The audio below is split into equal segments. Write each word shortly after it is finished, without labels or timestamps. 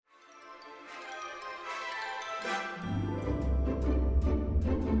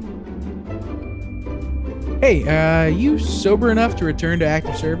Hey, you sober enough to return to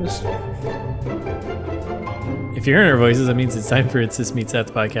active service? If you're hearing our voices, that means it's time for It's This Meets That,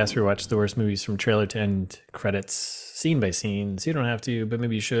 the podcast where we watch the worst movies from trailer to end credits, scene by scene. So you don't have to, but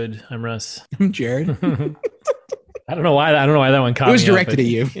maybe you should. I'm Russ. I'm Jared. I don't know why that one caught me. It was up, directed but- at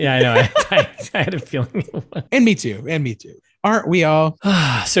you. Yeah, I know. I had a feeling. And me too. Aren't we all?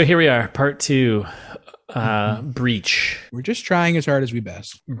 So here we are, part 2. Breach. We're just trying as hard as we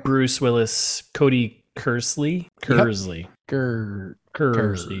best. Bruce Willis, Cody Kersley, Kersley.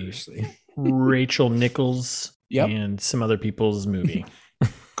 Rachel Nichols, Yep. and some other people's movie.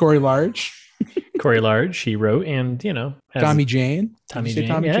 Corey Large. Corey Large, he wrote, and has Tommy Jane. Tommy Did you say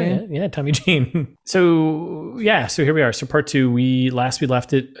Jane. Tommy Jane? Yeah, Tommy Jane. So here we are. So part 2, we left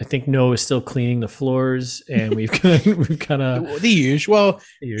it. I think Noah is still cleaning the floors, and we've kind of The usual. Well,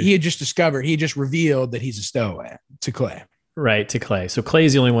 he had just revealed that he's a stowaway to Clay. right to Clay. So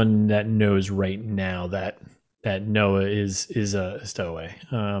Clay's the only one that knows right now that Noah is a stowaway.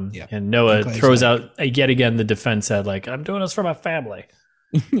 Yeah. And Noah And Clay's throws like- out yet again the defense head, like, I'm doing this for my family.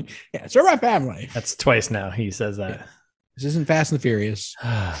 Yeah, it's our family. That's twice now he says that. This isn't Fast and the Furious.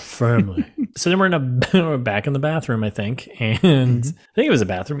 Firmly. So then we're back in the bathroom, I think. And I think it was a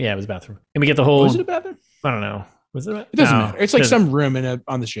bathroom. Yeah, it was a bathroom. And we get the whole, Was it a bathroom? I don't know. Was it? It doesn't matter. It's like some room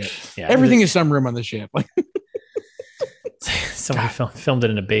on the ship. Yeah, Everything is some room on the ship. Like, somebody filmed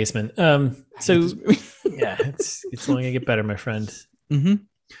it in a basement. So yeah, it's only gonna get better, my friend. Mm-hmm.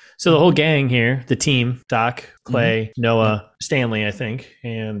 So the whole gang here, the team, Doc, Clay, Noah, Stanley, I think,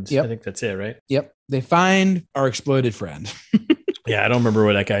 and Yep. I think that's it, right? Yep. They find our exploded friend. Yeah, I don't remember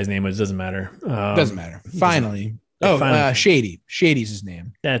what that guy's name was. Doesn't matter. Doesn't matter. Finally. Finally. Shady. Shady's his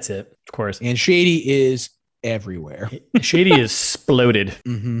name. That's it, of course. And Shady is everywhere. Shady is exploded.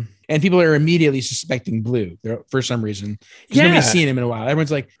 Mm-hmm. And people are immediately suspecting Blue for some reason. 'Cause Yeah. Nobody's seen him in a while.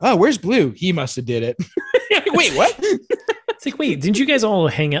 Everyone's like, oh, where's Blue? He must have did it. Wait, what? It's like, wait, didn't you guys all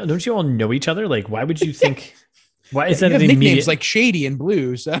hang out? Don't you all know each other? Like, why would you think? Why is You that have an nicknames immediate? like Shady and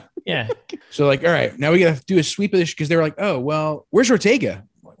Blue. So Yeah, like, all right, now we got to do a sweep of this because they're like, oh, well, where's Ortega?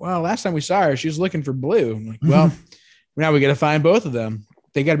 I'm like, well, last time we saw her, she was looking for Blue. I'm like, well, now we got to find both of them.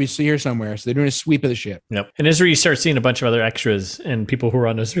 They got to be here somewhere. So they're doing a sweep of the ship. Yep. And this is where you start seeing a bunch of other extras and people who are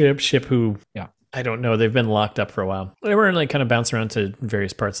on this ship who, Yeah. I don't know, they've been locked up for a while. They were like kind of bouncing around to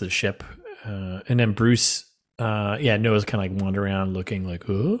various parts of the ship. And then Bruce, Noah's kind of like wandering around looking like,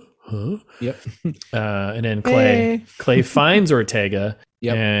 huh? Yep. And then Hey. Clay finds Ortega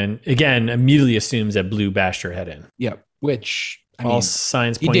Yep. and again, immediately assumes that Blue bashed her head in. Yep. Which, I All mean,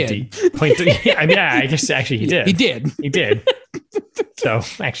 signs he point did. I guess actually he did. He did. He did. So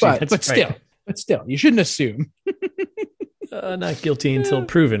actually, But that's still, right. you shouldn't assume. Not guilty until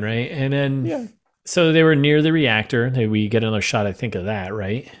proven, right? And then, Yeah. so they were near the reactor. We get another shot, I think, of that,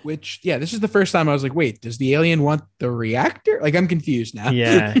 right? Which, yeah, this is the first time I was like, wait, does the alien want the reactor? Like, I'm confused now.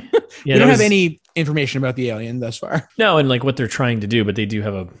 Yeah. We don't have any information about the alien thus far. No, and like what they're trying to do, but they do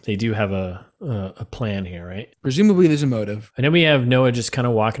have a plan here, right? Presumably, there's a motive. And then we have Noah just kind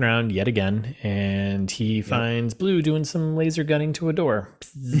of walking around yet again, and he finds Blue doing some laser gunning to a door.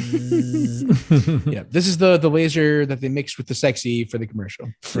 Yeah, this is the laser that they mixed with the sexy for the commercial.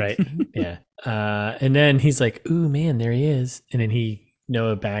 Right. Yeah. And then he's like, "Ooh, man, there he is!" And then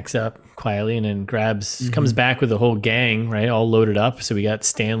Noah backs up quietly and then comes back with the whole gang, right? All loaded up. So we got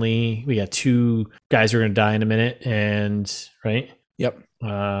Stanley, we got 2 guys who are going to die in a minute, and right. Yep.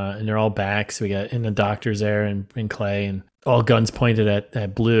 And they're all back. So and the doctor's there and Clay, and all guns pointed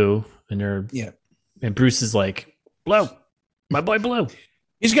at Blue, and and Bruce is like, "Blue, my boy Blue,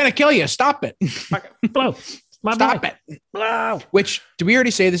 He's gonna kill you. Stop it. Blue, my Stop boy, it. Blue." Which, did we already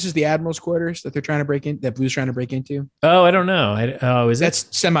say this is the Admiral's quarters that they're trying to break in? That Blue's trying to break into? Oh, I don't know. Is it?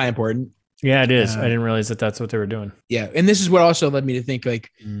 That's semi-important. Yeah, it is. I didn't realize that's what they were doing. Yeah, and this is what also led me to think like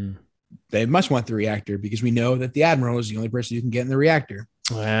they must want the reactor because we know that the Admiral is the only person who can get in the reactor.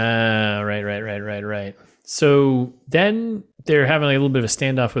 Right. So then they're having a little bit of a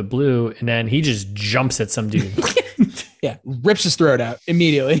standoff with Blue, and then he just jumps at some dude. Yeah, rips his throat out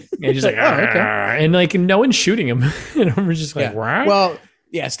immediately. And he's like, oh, okay. And like no one's shooting him. And we're just like, Yeah. what? Well,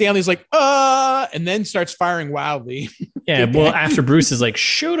 yeah, Stanley's like, and then starts firing wildly. Yeah. Well, after Bruce is like,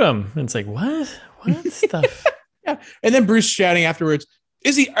 shoot him. And it's like, what? What stuff? Yeah. And then Bruce shouting afterwards,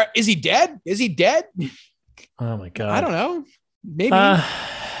 is he dead? Is he dead? Oh my God. I don't know. Maybe.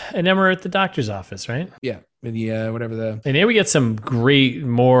 And then we're at the doctor's office, right? Yeah. With the, whatever the. And here we get some great,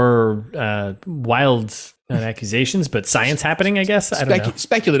 more wild accusations, but science happening, I guess. I don't know.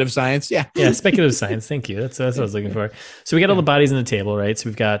 Speculative science. Yeah. Yeah, speculative science. Thank you. That's what I was looking for. So we got all the bodies on the table, right? So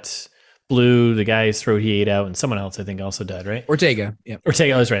we've got Blue, the guy's throat he ate out, and someone else I think also died, right? Ortega. Yeah.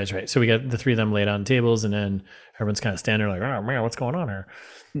 Ortega, that's right, that's right. So we got the three of them laid on tables, and then everyone's kind of standing there like, oh man, what's going on here?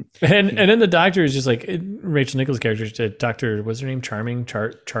 And then the doctor is just like Rachel Nichols' character, Dr. What's her name? Charming?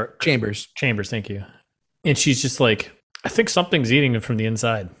 Chambers. Chambers, thank you. And she's just like, I think something's eating him from the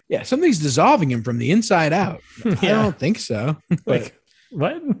inside. Yeah, something's dissolving him from the inside out. I don't think so. Like,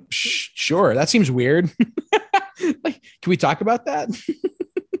 what? Sure, that seems weird. Like, can we talk about that?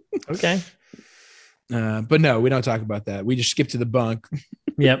 Okay. But no, we don't talk about that. We just skip to the bunk.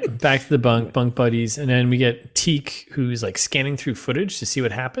 Yep, back to the bunk buddies, and then we get Teak, who's like scanning through footage to see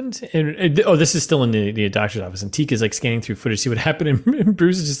what happened. And this is still in the doctor's office, and Teak is like scanning through footage to see what happened. And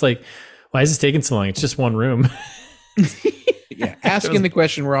Bruce is just like, "Why is this taking so long? It's just one room." Yeah, asking the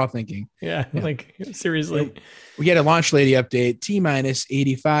question we're all thinking. Yeah, like seriously. We get a launch lady update, T-minus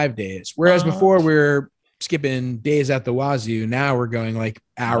 85 days. Whereas before we were skipping days at the wazoo. Now we're going like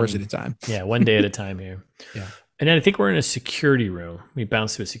hours at a time. Yeah, one day at a time here. Yeah. And then I think we're in a security room. We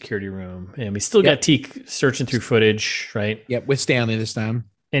bounced to a security room, and we still got Teak searching through footage, right? Yep, with Stanley this time.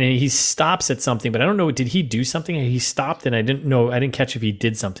 And he stops at something, but I don't know. Did he do something? He stopped, and I didn't know. I didn't catch if he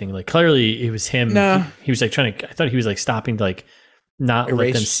did something. Like clearly, it was him. No, he was like trying to. I thought he was like stopping to like not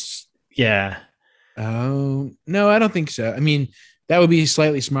erase. Let them. Yeah. Oh no, I don't think so. I mean, that would be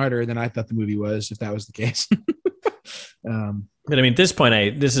slightly smarter than I thought the movie was if that was the case. But I mean, at this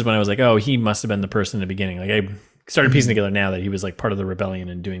point, this is when I was like, oh, he must have been the person in the beginning. Like I started piecing together now that he was like part of the rebellion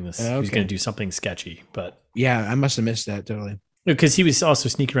and doing this. Okay. He was going to do something sketchy, but yeah, I must have missed that totally. Because he was also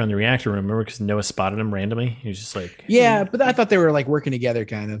sneaking around the reactor room. Remember, because Noah spotted him randomly. He was just like, yeah, but I thought they were like working together,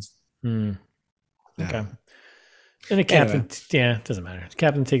 kind of. Okay. Yeah. And the captain, it doesn't matter. The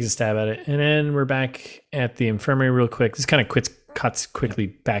captain takes a stab at it, and then we're back at the infirmary real quick. This kind of cuts quickly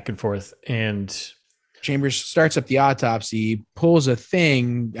back and forth, and Chambers starts up the autopsy, pulls a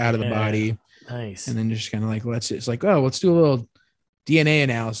thing out of the body. Nice. And then just kind of like, let's do a little DNA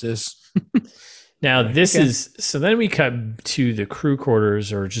analysis. Now this is, so then we cut to the crew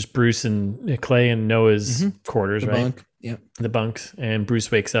quarters, or just Bruce and Clay and Noah's quarters, right? Bunk. Yeah. The bunks. And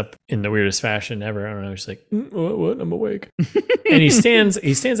Bruce wakes up in the weirdest fashion ever. I don't know. He's like, what? I'm awake. And he stands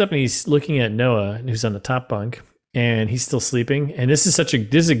up and he's looking at Noah, who's on the top bunk. And he's still sleeping. And this is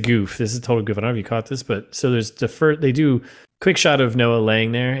a goof. This is a total goof. I don't know if you caught this, but so there's they do quick shot of Noah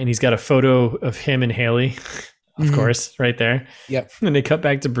laying there, and he's got a photo of him and Haley, of course, right there. Yep. And they cut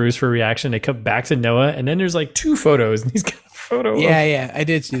back to Bruce for a reaction. They cut back to Noah, and then there's like two photos, and he's got a photo. Yeah, I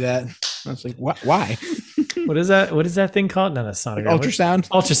did see that. I was like, what? Why? What is that? What is that thing called? No, that's sonogram. Ultrasound.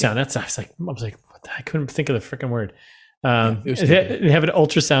 Ultrasound. That's. I was like, what I couldn't think of the freaking word. They have an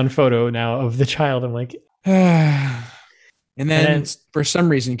ultrasound photo now of the child. I'm like. And then for some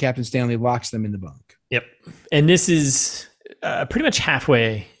reason, Captain Stanley locks them in the bunk. Yep. And this is pretty much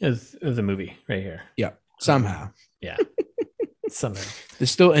halfway of the movie right here. Yep. Somehow. Yeah. Somehow.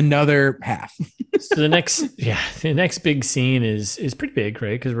 There's still another half. So the next big scene is pretty big,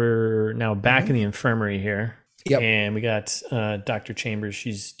 right? Because we're now back in the infirmary here. Yep. And we got Dr. Chambers.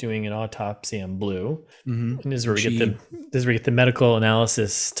 She's doing an autopsy on Blue. Mm-hmm. And this is where we get the medical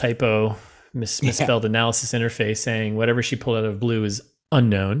analysis typo. Misspelled analysis interface saying whatever she pulled out of Blue is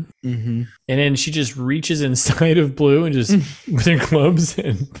unknown. Mm-hmm. And then she just reaches inside of Blue and just with her gloves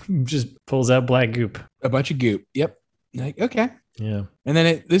and just pulls out black goop. A bunch of goop. Yep. Like, okay. Yeah. And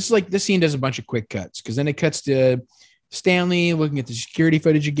then this scene does a bunch of quick cuts because then it cuts to Stanley looking at the security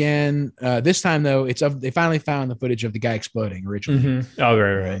footage again. This time though, they finally found the footage of the guy exploding originally. Mm-hmm. Oh,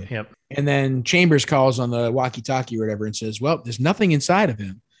 right. Yep. And then Chambers calls on the walkie-talkie or whatever and says, well, there's nothing inside of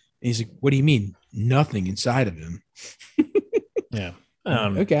him. And he's like, what do you mean? Nothing inside of him. Yeah.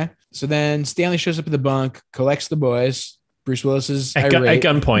 Okay. So then Stanley shows up at the bunk, collects the boys. Bruce Willis is at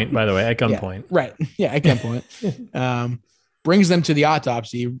gunpoint, by the way, at gunpoint. Yeah, right. Yeah, at gunpoint. Brings them to the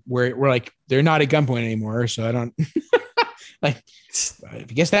autopsy where we're like, they're not at gunpoint anymore. So I don't like, I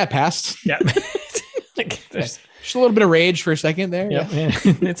guess that passed. Yeah. Just a little bit of rage for a second there. Yep. Yeah.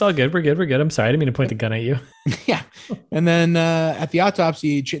 It's all good. We're good. I'm sorry. I didn't mean to point the gun at you. Yeah. And then at the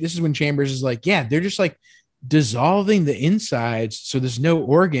autopsy, this is when Chambers is like, yeah, they're just like dissolving the insides. So there's no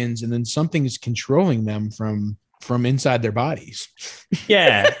organs. And then something is controlling them from inside their bodies.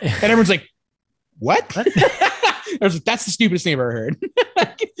 Yeah. And everyone's like, what? I was like, that's the stupidest thing I've ever heard.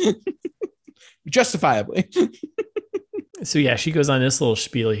 Justifiably. So yeah, she goes on this little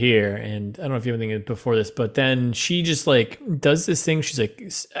spiel here, and I don't know if you have anything before this, but then she just like does this thing. She's like,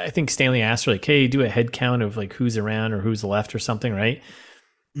 I think Stanley asked her like, hey, do a head count of like who's around or who's left or something, right?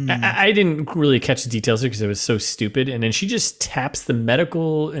 I didn't really catch the details because it was so stupid. And then she just taps the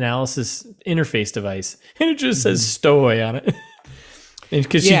medical analysis interface device, and it just says stowaway on it.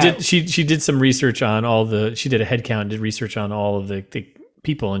 because she did some research on she did a head count, did research on all of the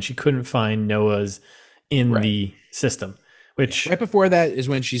people, and she couldn't find Noah's in the system. Which right before that is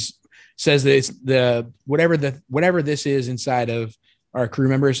when she says that it's whatever this is inside of our crew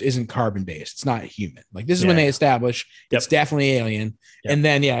members isn't carbon based. It's not human. Like this is when they establish it's definitely alien. Yep. And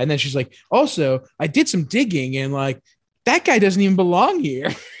then she's like, also, I did some digging and like that guy doesn't even belong here.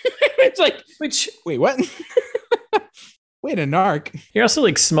 It's like, wait, what? Wait, a narc. You're also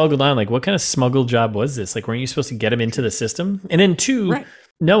like smuggled on. Like, what kind of smuggle job was this? Like, weren't you supposed to get him into the system? And then two,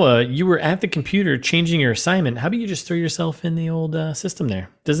 Noah, you were at the computer changing your assignment. How about you just throw yourself in the old system there?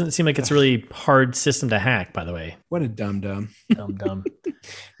 Doesn't seem like it's a really hard system to hack, by the way. What a dumb. Dumb.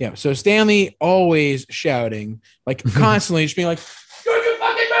 Yeah. So Stanley always shouting, like constantly just being like, "You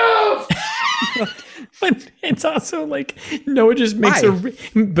fucking move!" But it's also like Noah just makes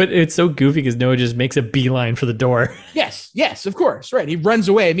but it's so goofy because Noah just makes a beeline for the door. Yes, of course. Right. He runs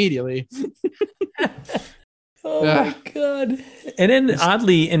away immediately. Oh my God.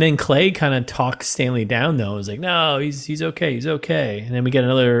 And then Clay kind of talks Stanley down though. He's like, no, he's okay. He's okay. And then we get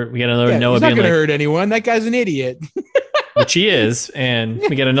another Noah he's not being gonna like, hurt anyone. That guy's an idiot. which he is. And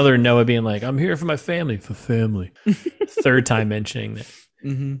we get another Noah being like, I'm here for my family, Third time mentioning that.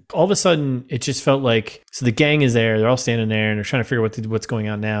 Mm-hmm. All of a sudden, it just felt like, so the gang is there. They're all standing there and they're trying to figure out what's going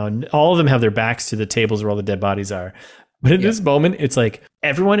on now. And all of them have their backs to the tables where all the dead bodies are. But in this moment, it's like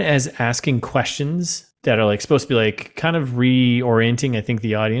everyone is asking questions that are like supposed to be like kind of reorienting, I think,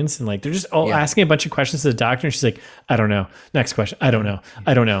 the audience. And like, they're just all asking a bunch of questions to the doctor. And she's like, I don't know. Next question. I don't know.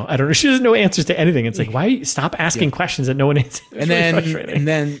 She has no answers to anything. It's like, why stop asking questions that no one answers?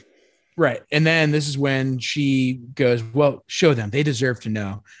 Right. And then this is when she goes, well, show them. They deserve to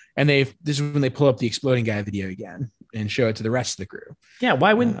know. And this is when they pull up the exploding guy video again and show it to the rest of the crew. Yeah.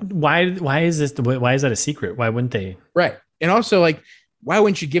 Why is that a secret? Why wouldn't they? Right. And also, like, why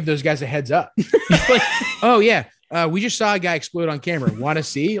wouldn't you give those guys a heads up? Like, oh, yeah. We just saw a guy explode on camera. Want to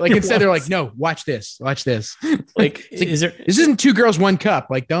see? Like, instead they're like, no, watch this. Like, this isn't Two Girls, One Cup.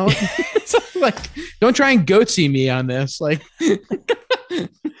 Like, don't try and goatsy me on this. Like,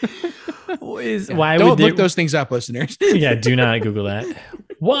 don't look those things up, listeners. Yeah, do not Google that.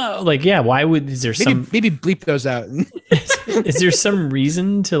 Well, like, yeah, why would maybe bleep those out? Is there some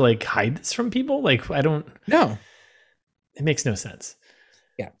reason to like hide this from people? Like, I don't know. It makes no sense.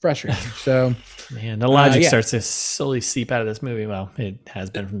 Yeah, frustrating. So, man, the logic starts to slowly seep out of this movie. Well, it has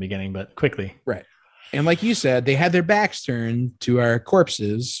been from the beginning, but quickly. Right. And like you said, they had their backs turned to our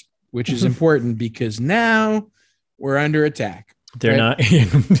corpses, which is important because now we're under attack. They're not.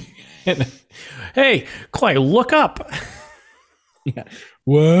 Hey, Clay, look up. Yeah.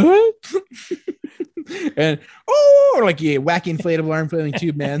 What? And wacky inflatable arm flailing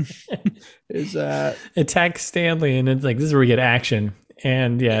tube man is attack Stanley, and it's like this is where we get action.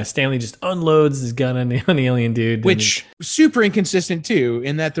 And yeah, Stanley just unloads his gun on the alien dude, which super inconsistent too.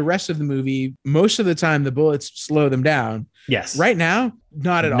 In that the rest of the movie, most of the time the bullets slow them down. Yes. Right now,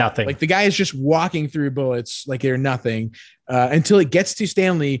 not at all. Nothing. Like the guy is just walking through bullets like they're nothing until it gets to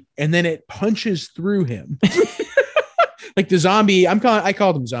Stanley, and then it punches through him. Like the zombie, I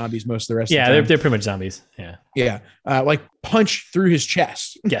call them zombies most of the rest of the time. Yeah, they're pretty much zombies. Yeah. Yeah. Like punch through his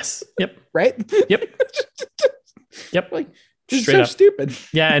chest. Yes. Yep. Right? Yep. Like, it's so stupid.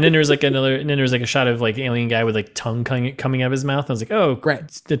 Yeah, and then there's like a shot of like alien guy with like tongue coming out of his mouth. I was like, oh, right.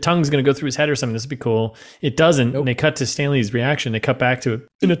 The tongue's gonna go through his head or something. This would be cool. It doesn't. Nope. And they cut to Stanley's reaction. They cut back to it,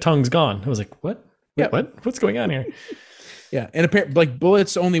 and the tongue's gone. I was like, what? Yep. What? What's going on here? Yeah, and apparently, like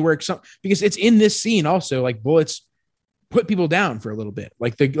bullets only work because it's in this scene also. Like bullets put people down for a little bit.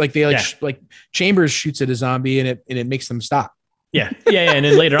 Like Chambers shoots at a zombie and it makes them stop. Yeah. And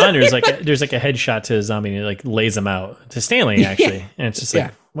then later on, there's like a headshot to a zombie and it like lays him out to Stanley actually, and it's just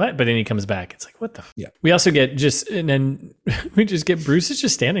like what? But then he comes back. It's like what the? Yeah. We also get we just get Bruce is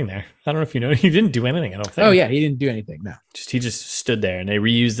just standing there. I don't know if you know, he didn't do anything. I don't think. Oh yeah, he didn't do anything. No. He just stood there, and they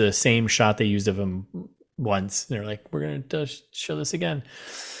reused the same shot they used of him once. They're like, we're gonna show this again.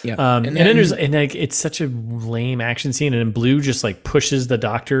 Yeah. And then there's like it's such a lame action scene, and then Blue just like pushes the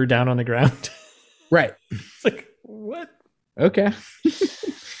doctor down on the ground. Right. It's like what? Okay.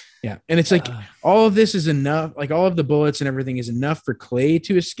 Yeah. And it's like all of this is enough, like all of the bullets and everything is enough for Clay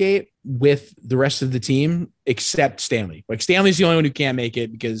to escape with the rest of the team except Stanley. Like Stanley's the only one who can't make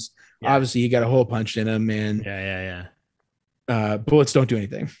it because obviously he got a hole punched in him, and bullets don't do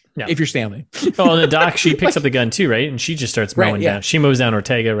anything if you're Stanley. Oh, and the doc, she picks up the gun too, right? And she just starts mowing down. She mows down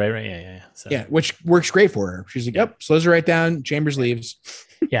Ortega, right? Yeah. So. Yeah, which works great for her. She's like, yep, slows her right down. Chambers leaves.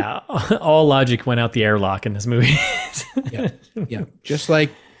 Yeah, all logic went out the airlock in this movie. Yeah, just like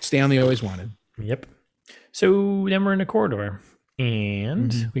Stanley always wanted. Yep. So then we're in a corridor.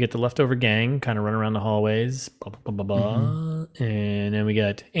 And we get the leftover gang kind of run around the hallways, blah, blah, blah, blah, blah. And then we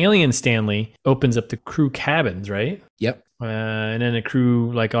got Alien Stanley opens up the crew cabins, right? Yep. And then the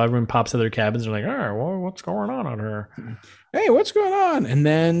crew, like everyone pops out of their cabins. They're like, "Oh, well, what's going on out here? Hey, what's going on?" And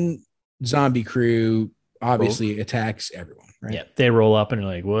then zombie crew obviously attacks everyone, right? Yeah, they roll up and they're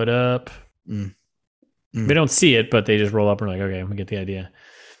like, "What up?" They don't see it, but they just roll up and are like, "Okay, we get the idea."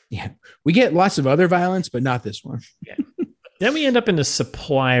 Yeah, we get lots of other violence, but not this one. Yeah. Then we end up in the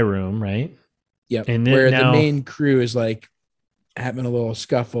supply room, right? Yep. And where the main crew is like having a little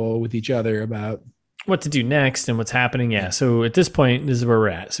scuffle with each other about what to do next and what's happening. Yeah. So at this point, this is where we're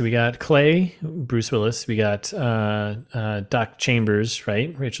at. So we got Clay, Bruce Willis, we got Doc Chambers,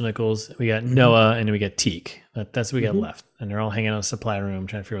 right? Rachel Nichols, we got Noah, and then we got Teak. That's what we got left. And they're all hanging out in the supply room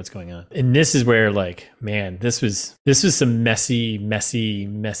trying to figure out what's going on. And this is where, like, man, this was some messy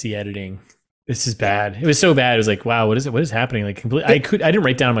editing. This is bad. It was so bad. It was like, wow, what is happening? Like, I didn't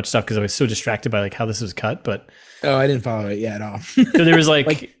write down much stuff because I was so distracted by like how this was cut. But I didn't follow it at all. So there was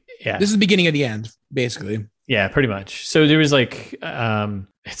like yeah, this is the beginning of the end, basically. Yeah, pretty much. So there was like,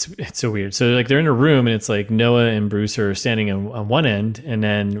 it's so weird. So like they're in a room and it's like Noah and Bruce are standing on one end, and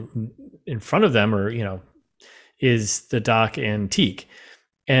then in front of them, is the Doc and Teak.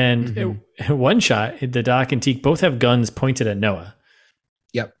 And in one shot, the Doc and Teak both have guns pointed at Noah.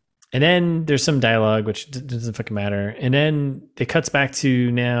 Yep. And then there's some dialogue, which doesn't fucking matter. And then it cuts back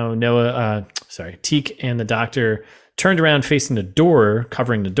to now Teak and the doctor turned around facing the door,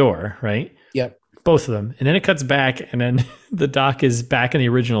 covering the door, right? Yep. Both of them. And then it cuts back, and then the Doc is back in the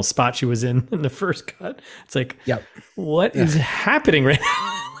original spot she was in the first cut. It's like, yep. What is happening right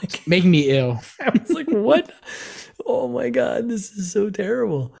now? Like, making me ill. I was like, what? Oh my God, this is so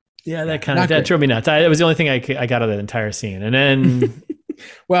terrible. Yeah, that drove me nuts. That was the only thing I got out of that entire scene. And then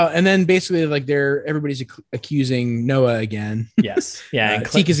well, and then basically like everybody's accusing Noah again. Yes. Yeah. And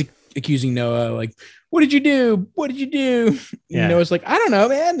Teak is accusing Noah, like, what did you do? What did you do? Yeah. And Noah's like, I don't know,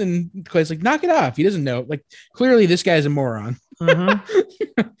 man. And Clay's like, knock it off. He doesn't know. Like, clearly this guy's a moron.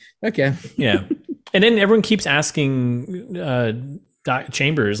 Okay. Yeah. And then everyone keeps asking Doc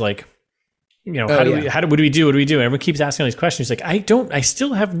Chambers, like, what do we do? What do we do? And everyone keeps asking all these questions. He's like, I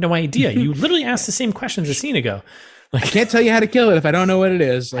still have no idea. You literally asked the same questions a scene ago. Like, I can't tell you how to kill it if I don't know what it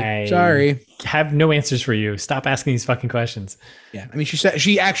is. Like, sorry. Have no answers for you. Stop asking these fucking questions. Yeah. I mean,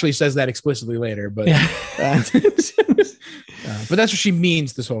 she actually says that explicitly later, but but that's what she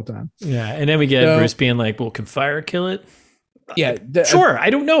means this whole time. Yeah. And then we get Bruce being like, well, can fire kill it? Yeah. Sure. I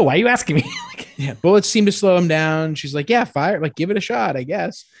don't know. Why are you asking me? Yeah. Bullets seem to slow him down. She's like, yeah, fire, like, give it a shot, I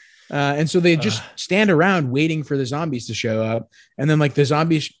guess. And so they just stand around waiting for the zombies to show up. And then like the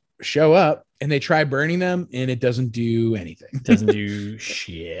zombies show up and they try burning them and it doesn't do anything. It doesn't do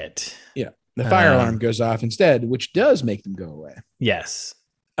shit. Yeah. The fire alarm goes off instead, which does make them go away. Yes.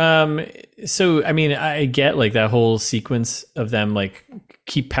 So, I mean, I get like that whole sequence of them like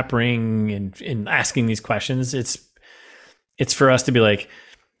keep peppering and asking these questions. It's for us to be like,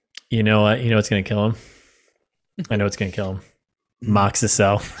 you know what? You know what's going to kill him? I know what's going to kill him.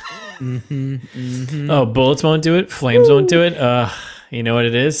 Moxicell. Oh, bullets won't do it. Flames won't do it. You know what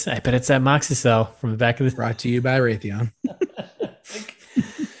it is? I bet it's that Moxicell from the back of the. Brought to you by Raytheon. Like,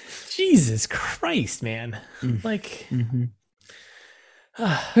 Jesus Christ, man! Like,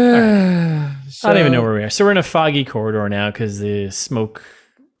 I don't even know where we are. So we're in a foggy corridor now because the smoke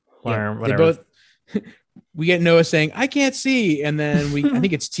alarm. Whatever. We get Noah saying, "I can't see," and then I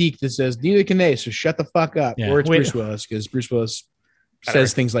think it's Teak that says, "Neither can they." So shut the fuck up. Yeah. Or it's Bruce Willis because Bruce Willis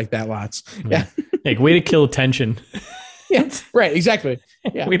says things like that lots. Yeah. Like, way to kill tension. Yeah, right. Exactly.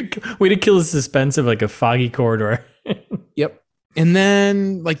 Yeah. way to kill the suspense of like a foggy corridor. Yep. And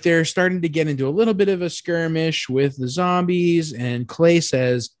then like they're starting to get into a little bit of a skirmish with the zombies, and Clay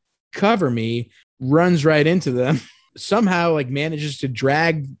says, "Cover me," runs right into them. Somehow like manages to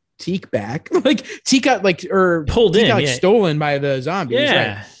drag Teak back. Like Teak got pulled in, got stolen by the zombies.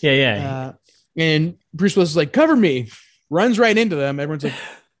 Yeah. Right? Yeah. And Bruce Willis is like, "Cover me," runs right into them. Everyone's like,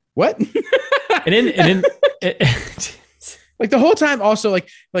 "What?" and then like the whole time also like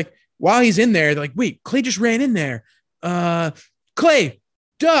while he's in there, they're like, "Wait, Clay just ran in there. Clay,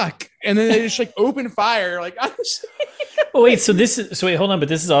 duck." And then they just like open fire. Like, honestly. Oh wait, hold on, but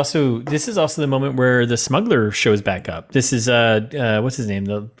this is also the moment where the smuggler shows back up. This is what's his name?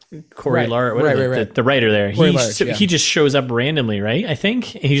 The Corey Lart, the writer there. He just shows up randomly, right? I think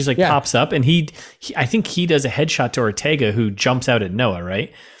he just pops up, and I think he does a headshot to Ortega, who jumps out at Noah,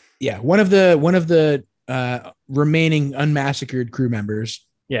 right? Yeah, one of the remaining unmassacred crew members.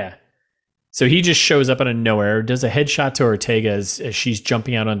 Yeah. So he just shows up out of nowhere, does a headshot to Ortega as she's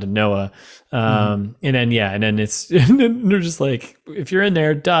jumping out onto Noah. And then, and then and then they're just like, if you're in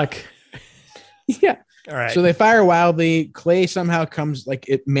there, duck. Yeah. All right. So they fire wildly. Clay somehow comes, like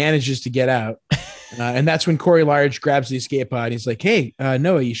it manages to get out. And that's when Corey Large grabs the escape pod. He's like, hey,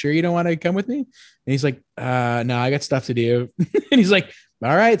 Noah, you sure you don't want to come with me? And he's like, no, I got stuff to do. And he's like,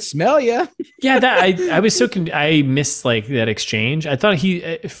 all right, smell ya. Yeah, I was so I missed like that exchange. I thought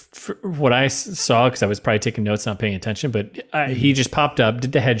for what I saw, because I was probably taking notes, not paying attention, but he just popped up,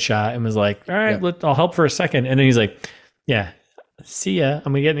 did the headshot, and was like, all right, I'll help for a second. And then he's like, yeah, see ya.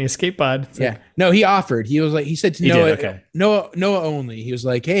 I'm gonna get in the escape pod. It's like, no, he offered. He was like, he said to Noah, okay. Noah only. He was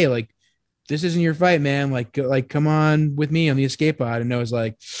like, hey, like, this isn't your fight, man. Like, come on with me on the escape pod. And Noah's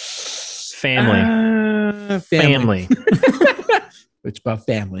like, family. It's about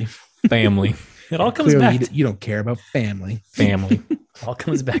family. It all comes Clearly, back. You don't care about family. It all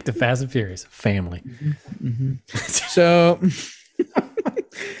comes back to Fast and Furious. Family. Mm-hmm. So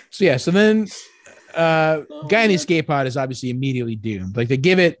then guy in the escape pod is obviously immediately doomed. Like they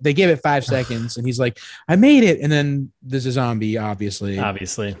give it 5 seconds, and he's like, I made it. And then there's a zombie, obviously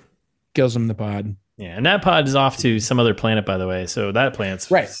kills him in the pod. Yeah, and that pod is off to some other planet, by the way. So that planet's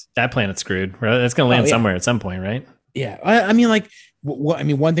screwed. Right? That's going to land somewhere at some point, right? Yeah, I mean, like,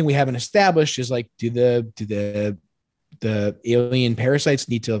 one thing we haven't established is like, do the alien parasites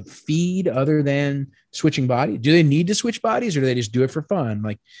need to feed other than switching body? Do they need to switch bodies, or do they just do it for fun?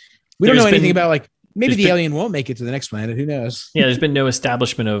 Like, we don't know anything about, like, maybe the alien won't make it to the next planet. Who knows? Yeah, there's been no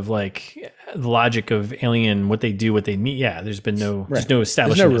establishment of like the logic of alien, what they do, what they need. Yeah, there's been there's no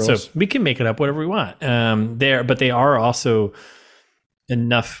establishment. There's no so we can make it up whatever we want. But they are also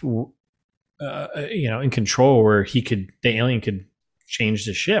enough, in control where the alien could change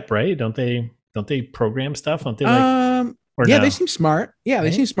the ship, right? Don't they program stuff? Don't they They seem smart. Yeah,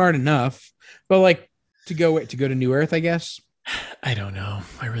 they seem smart enough. But like to go to New Earth, I guess. I don't know.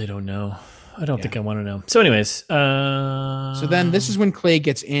 I really don't know. I don't think I want to know. So anyways, so then this is when Clay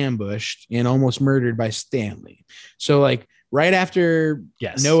gets ambushed and almost murdered by Stanley. So like right after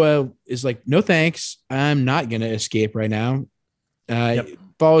Noah is like, no thanks, I'm not going to escape right now.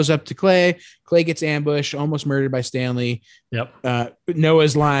 Follows up to Clay. Clay gets ambushed, almost murdered by Stanley.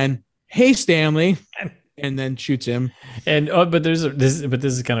 Noah's line, hey, Stanley, and then shoots him. And this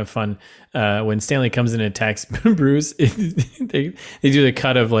is kind of fun. When Stanley comes in and attacks Bruce, they do the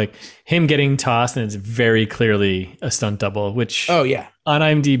cut of like him getting tossed, and it's very clearly a stunt double, which on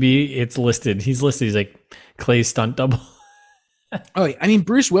IMDb it's listed. He's listed. He's like Clay's stunt double. I mean,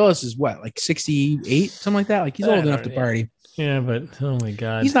 Bruce Willis is what, like 68, something like that. Like he's old enough to party. Yeah, but oh my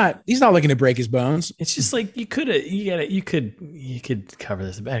god, he's not looking to break his bones. It's just like you could cover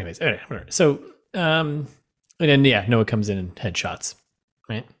this. But anyways, whatever. So and then Noah comes in and headshots,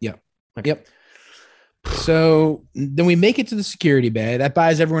 right? Yep. Okay. Yep. So then we make it to the security bay. That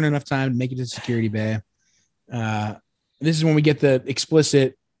buys everyone enough time to make it to the security bay. This is when we get the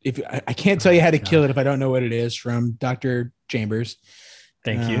explicit. I can't tell you how to kill it if I don't know what it is, from Dr. Chambers.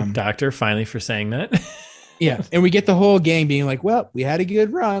 Thank you, Doctor, finally, for saying that. Yeah, and we get the whole gang being like, "Well, we had a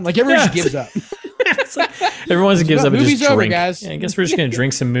good run." Like everyone just gives up. Like, everyone gives up and just over, drink. Guys. Yeah, I guess we're just gonna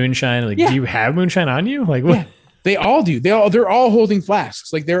drink some moonshine. Like, do you have moonshine on you? Like, what? Yeah. They all do. They're all holding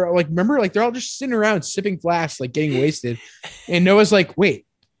flasks. Like they're like, remember, like they're all just sitting around sipping flasks, like getting wasted. And Noah's like, "Wait,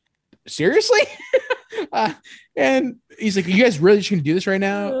 seriously?" And he's like, "You guys really just gonna do this right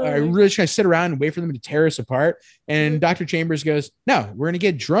now? Are you really just gonna sit around and wait for them to tear us apart?" And Dr. Chambers goes, "No, we're gonna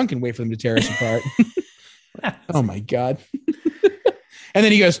get drunk and wait for them to tear us apart." Oh my god. And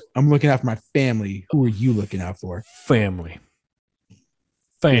then he goes, "I'm looking out for my family. Who are you looking out for?" Family.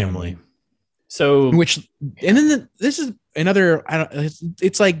 So this is another,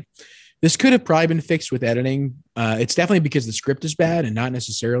 it's like, this could have probably been fixed with editing. It's definitely because the script is bad and not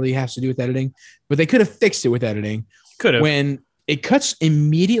necessarily has to do with editing, but they could have fixed it with editing. Could have. When it cuts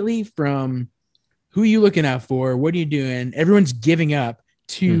immediately from who are you looking out for? What are you doing? Everyone's giving up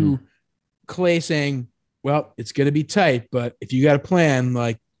to Clay saying, "Well, it's going to be tight, but if you got a plan,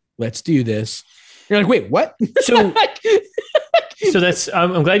 like, let's do this." You're like, "Wait, what?" So, so that's,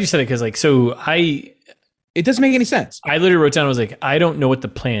 I'm glad you said it. Cause like, it doesn't make any sense. I literally wrote down, I was like, I don't know what the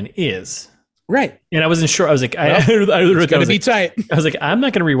plan is. Right. And I wasn't sure. I was like, I wrote down, tight. I was like, I'm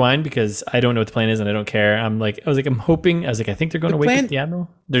not going to rewind because I don't know what the plan is and I don't care. I'm hoping, I think they're going to wake up the Admiral.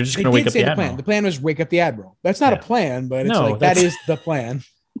 They're just going to wake up the Admiral. The plan was wake up the Admiral. That's not a plan, but it's like, that is the plan.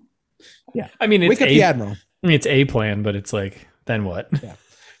 Yeah. I mean, wake up the Admiral. I mean, it's a plan, but it's like, then what? Yeah.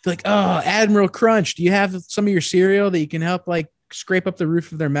 They're like, "Oh, Admiral Crunch, do you have some of your cereal that you can help like scrape up the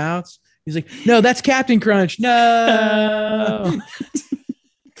roof of their mouths?" He's like, "No, that's Captain Crunch." No.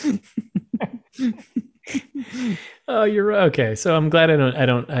 Oh, you're right. Okay. So I'm glad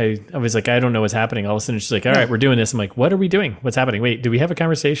I was like, I don't know what's happening. All of a sudden she's like, all right, we're doing this. I'm like, what are we doing? What's happening? Wait, do we have a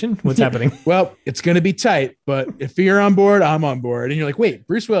conversation? What's happening? Well, it's going to be tight, but if you're on board, I'm on board. And you're like, wait,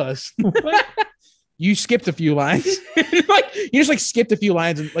 Bruce Willis. You skipped a few lines. Like you just like skipped a few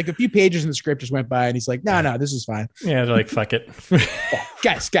lines and like a few pages in the script just went by and he's like, no, this is fine. Yeah, they're like, fuck it.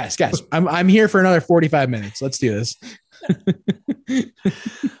 Yeah, guys. I'm here for another 45 minutes. Let's do this.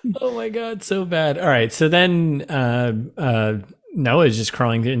 Oh my God, so bad. All right. So then Noah is just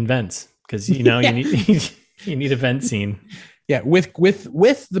crawling in vents because you need a vent scene. Yeah, with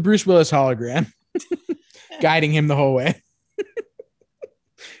the Bruce Willis hologram guiding him the whole way.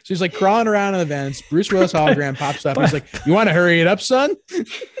 So he's like crawling around in the vents. Bruce Willis hologram pops up. And he's like, "You want to hurry it up, son?"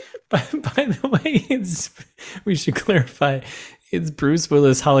 By the way, we should clarify. It's Bruce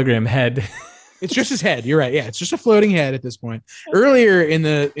Willis hologram head. It's just his head. You're right. Yeah, it's just a floating head at this point. Earlier in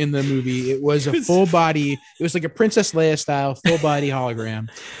the movie, it was a full body. It was like a Princess Leia style full body hologram.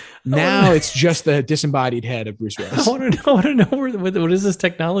 Now it's just the disembodied head of Bruce Willis. I want to know what is this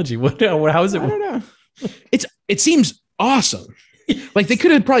technology? How is it? I don't know. It seems awesome. Like they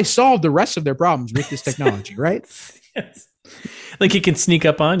could have probably solved the rest of their problems with this technology, right? Yes. Like it can sneak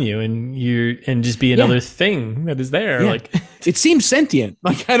up on you and just be another thing that is there. Yeah. Like it seems sentient.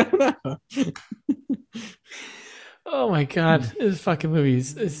 Like I don't know. Oh my God, this fucking movie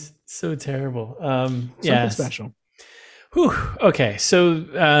is so terrible. Something special. Whew. Okay,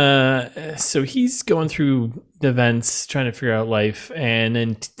 so he's going through the vents trying to figure out life, and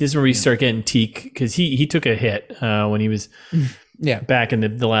then this is where we start getting Teak because he took a hit when he was back in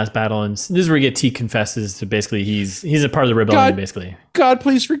the last battle, and this is where we get Teak confesses to basically he's a part of the rebellion. Basically, God,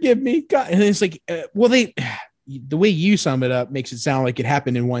 please forgive me. God, and it's like, the way you sum it up makes it sound like it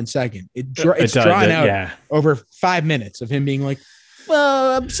happened in 1 second. It's drawn out over 5 minutes of him being like,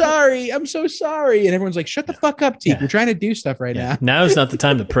 well, I'm sorry. I'm so sorry. And everyone's like, shut the fuck up, Teak. We're trying to do stuff right now. Now is not the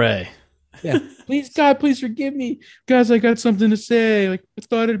time to pray. Yeah. Please, God, please forgive me. Guys, I got something to say. Like, I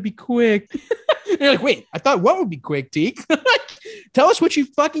thought it'd be quick. And you're like, wait, I thought what would be quick, Teak? Tell us what you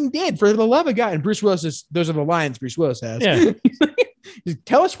fucking did for the love of God. And Bruce Willis those are the lines Bruce Willis has. Yeah.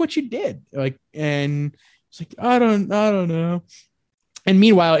 Tell us what you did. Like, and it's like, I don't know. And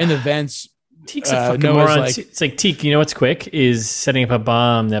meanwhile, in the vents, Teak's a fucking moron. Like, it's like, Teak, you know what's quick is setting up a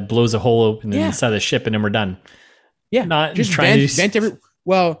bomb that blows a hole open inside the ship and then we're done. Yeah. Not just trying vent every.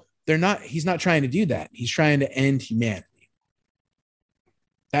 Well, he's not trying to do that. He's trying to end humanity.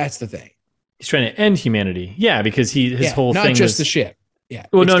 That's the thing. He's trying to end humanity. Yeah, because his whole thing not just the ship. Yeah.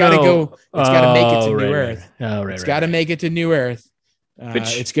 Well, it's got to go. It's got to make it to New Earth. Oh, right. It's got to make it to New Earth.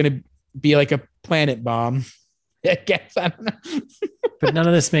 It's going to be like a planet bomb. I guess. I don't know. But none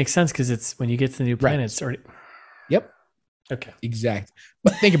of this makes sense because it's when you get to the new planet, it's already. Yep. Okay. Exactly.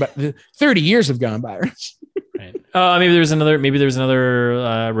 But think about it. 30 years have gone by. Right. Maybe there's another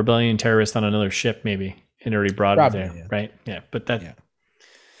rebellion terrorist on another ship, maybe, and already brought it there. Yeah. Right. Yeah. But that. Yeah.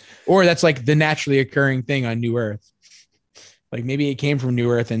 Or that's like the naturally occurring thing on New Earth. Like maybe it came from New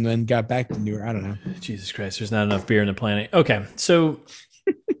Earth and then got back to New Earth. I don't know. Jesus Christ. There's not enough beer in the planet. Okay. So.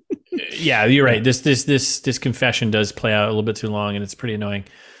 Yeah, you're right. This confession does play out a little bit too long, and it's pretty annoying.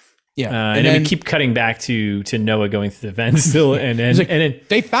 Yeah, and then we keep cutting back to Noah going through the vents still, and then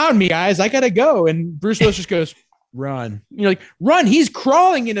they found me, guys. I gotta go. And Bruce Willis just goes, "Run!" You're like, "Run!" He's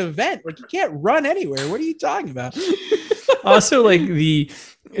crawling in a vent. Like you can't run anywhere. What are you talking about? Also, like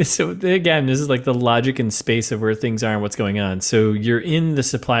again, this is like the logic and space of where things are and what's going on. So you're in the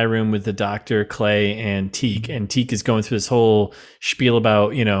supply room with the doctor, Clay, and Teak is going through this whole spiel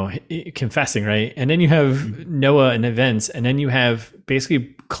about, confessing, right? And then you have Noah and events, and then you have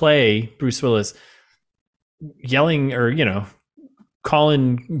basically Clay, Bruce Willis, yelling or,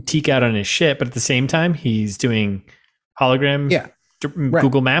 calling Teak out on his shit, but at the same time, he's doing hologram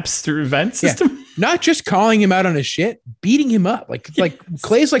Google Maps through event system. Yeah. Not just calling him out on his shit, beating him up. Like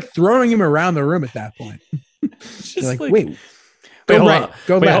Clay's like throwing him around the room at that point. Like, wait, go right,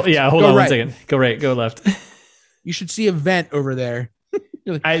 go left. Hold on 1 second. Go right, go left. You should see a vent over there.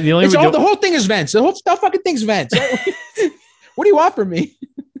 Like, the whole thing is vents. The whole fucking thing's vents. What do you want from me?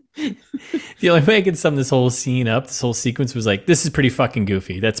 The only way I could sum this whole scene up, this whole sequence was like, this is pretty fucking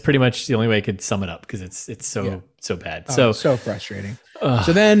goofy. That's pretty much the only way I could sum it up because it's so bad. So frustrating.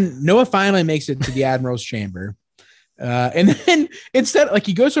 So then Noah finally makes it to the Admiral's chamber. And then instead, like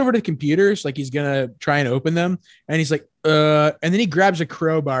he goes over to the computers, like he's going to try and open them. And he's like, and then he grabs a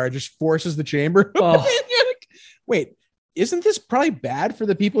crowbar and just forces the chamber. Oh. And you're like, wait, isn't this probably bad for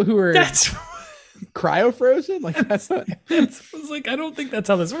the people who are cryo frozen? Like that's not, I was like, I don't think that's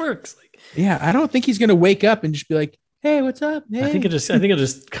how this works. Like, yeah, I don't think he's going to wake up and just be like, hey, what's up? Hey. I think it'll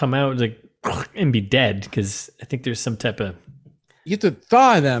just come out like and be dead because I think there's some type of. You have to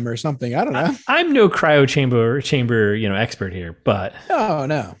thaw them or something. I don't know. I'm no cryo chamber, expert here, but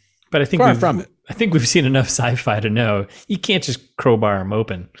No. But I think far from it. I think we've seen enough sci-fi to know you can't just crowbar them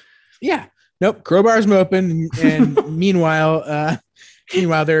open. Yeah. Nope. Crowbars them open, and meanwhile,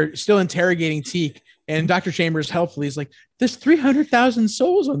 they're still interrogating Teak, and Dr. Chambers helpfully is like, "There's 300,000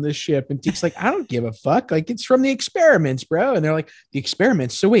 souls on this ship," and Teak's like, "I don't give a fuck. Like, it's from the experiments, bro." And they're like, "The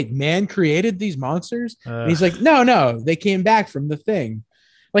experiments? So wait, man created these monsters?" And he's like, "No, they came back from the thing."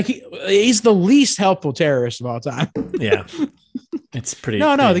 Like he's the least helpful terrorist of all time. Yeah, it's pretty.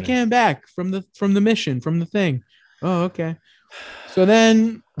 No, they came back from the mission, from the thing. Oh, okay. So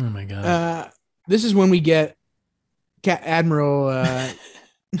then, oh my god, this is when we get Admiral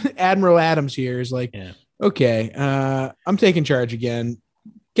Admiral Adams here is like, okay, I'm taking charge again,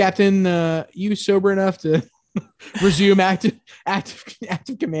 Captain. You sober enough to resume active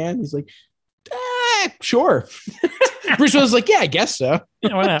command? He's like, sure. Bruce Willis is like, yeah, I guess so.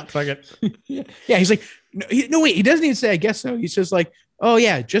 Yeah, why not? Fuck it. Yeah, he's like, no, wait, he doesn't even say I guess so. He's just like, oh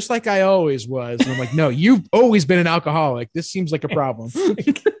yeah, just like I always was. And I'm like, no, you've always been an alcoholic. This seems like a problem.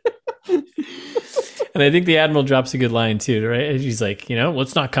 And I think the Admiral drops a good line too, right? He's like,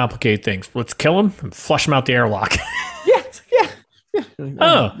 let's not complicate things. Let's kill him and flush him out the airlock. Yeah.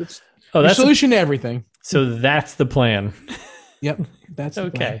 That's the solution to everything. So that's the plan. Yep, that's okay.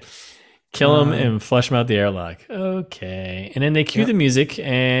 The plan. Kill him and flush him out the airlock. Okay. And then they cue the music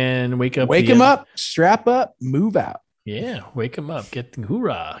and wake him up, strap up, move out. Yeah, wake him up. Get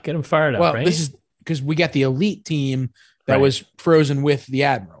him fired up, right? This is because we got the elite team that was frozen with the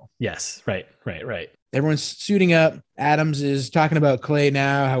Admiral. Yes, right. Everyone's suiting up. Adams is talking about Clay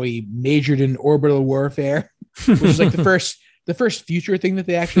now, how he majored in orbital warfare, which is like the first future thing that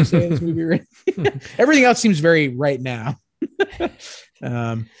they actually say in this movie. Everything else seems very right now.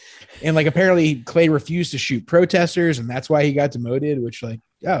 And like apparently Clay refused to shoot protesters, and that's why he got demoted. Which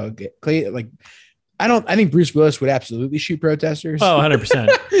okay. Clay, I think Bruce Willis would absolutely shoot protesters. Oh,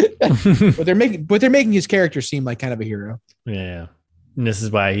 100%. but they're making his character seem like kind of a hero. Yeah. And this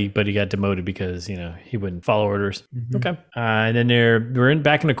is why he got demoted because, he wouldn't follow orders. Mm-hmm. Okay. And then we're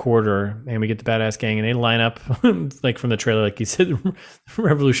back in the corridor and we get the badass gang and they line up like from the trailer, like you said,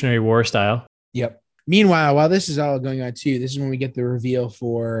 Revolutionary War style. Yep. Meanwhile, while this is all going on too, this is when we get the reveal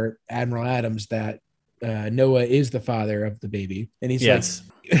for Admiral Adams that Noah is the father of the baby. And he's like,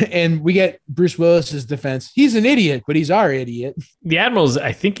 and we get Bruce Willis's defense. He's an idiot, but he's our idiot. The Admiral's,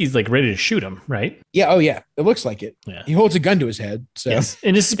 I think he's like ready to shoot him, right? Yeah. Oh yeah. It looks like it. Yeah. He holds a gun to his head. So, yes.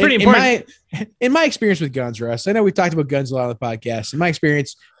 And this is pretty important. In my experience with guns, Russ, I know we talked about guns a lot on the podcast. In my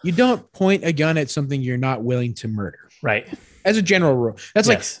experience, you don't point a gun at something you're not willing to murder. Right. As a general rule. That's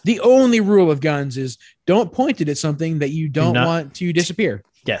like the only rule of guns is don't point it at something that you don't want to disappear.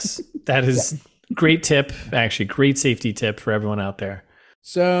 Yes. That is great tip. Actually, great safety tip for everyone out there.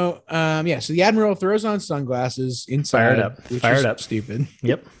 So, so the Admiral throws on sunglasses inside. Fired up. Stupid.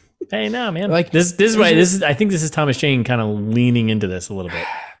 Yep. Hey, no, man. Like this is why I think this is Thomas Jane kind of leaning into this a little bit.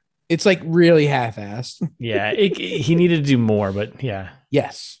 It's like really half-assed. Yeah. He needed to do more, but yeah.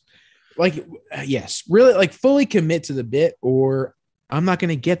 Yes. Really like fully commit to the bit or I'm not going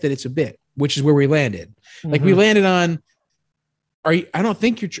to get that it's a bit, which is where we landed. Like we landed on, are you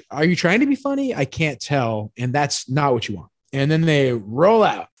trying to be funny? I can't tell. And that's not what you want. And then they roll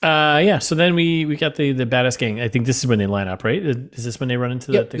out. So then we got the badass gang. I think this is when they line up, right? Is this when they run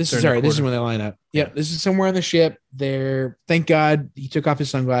into this is when they line up. Yep. This is somewhere on the ship. Thank God he took off his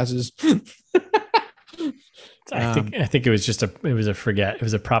sunglasses. I think it was a forget. It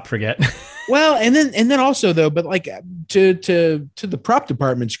was a prop forget. Well, and then also though, but like to the prop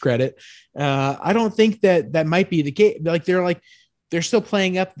department's credit, I don't think that might be the case. They're still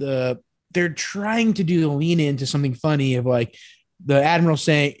playing up they're trying to do the lean into something funny of like the Admiral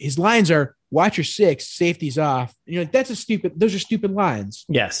saying his lines are watch your six, safety's off. And you're like, those are stupid lines.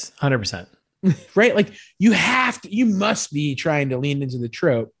 Yes. 100%. Right. Like you must be trying to lean into the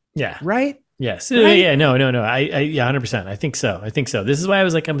trope. Yeah. Right. Yes. Right? Yeah. No. 100%. I think so. This is why I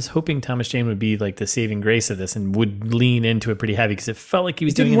was hoping Thomas Jane would be like the saving grace of this and would lean into it pretty heavy because it felt like he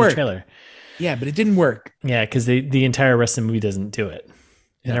was doing it in the trailer. Yeah, but it didn't work. Yeah, because the entire rest of the movie doesn't do it,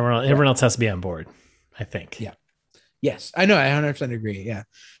 and everyone else has to be on board. I think. Yeah. Yes, I know. I 100% agree. Yeah.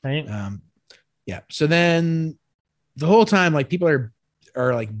 Right. Yeah. So then the whole time, like people are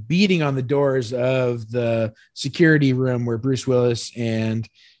like beating on the doors of the security room where Bruce Willis and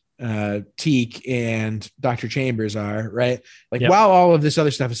Teak and Dr. Chambers are, right? Like while all of this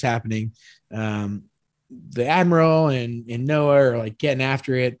other stuff is happening, the Admiral and Noah are like getting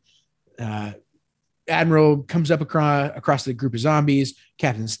after it. Admiral comes up across the group of zombies.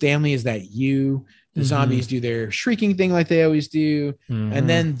 Captain Stanley, is that you? The zombies do their shrieking thing like they always do. And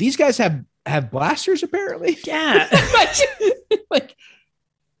then these guys have blasters apparently. Yeah. like,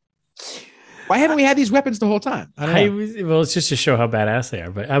 why haven't we had these weapons the whole time? I don't know. Well, it's just to show how badass they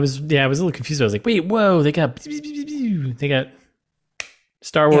are. But I was a little confused. I was like, wait, whoa, they got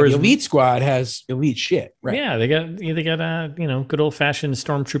Star Wars. The elite squad has elite shit, right? Yeah, they got good old fashioned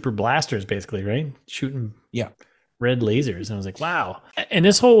stormtrooper blasters, basically, right? Shooting red lasers. And I was like, wow. And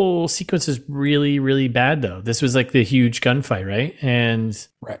this whole sequence is really, really bad, though. This was like the huge gunfight, right? And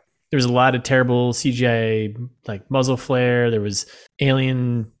right. There was a lot of terrible CGI, like muzzle flare. There was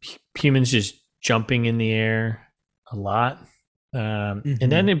alien humans just jumping in the air a lot. And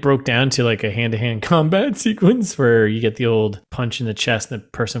then it broke down to like a hand-to-hand combat sequence where you get the old punch in the chest and the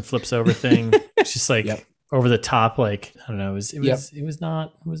person flips over thing. It's just like over the top. Like, I don't know. It was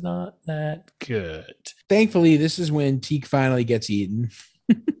not that good. Thankfully, this is when Teak finally gets eaten.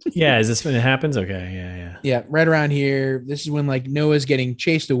 Yeah. Is this when it happens? Okay. Yeah. Right around here. This is when like Noah's getting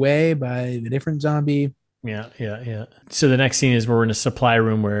chased away by the different zombie. Yeah. So the next scene is we're in a supply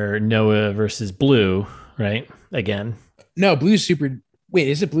room where Noah versus Blue, right? Again. No, Blue's super. Wait,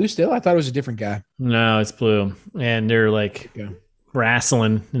 is it Blue still? I thought it was a different guy. No, it's Blue. And they're like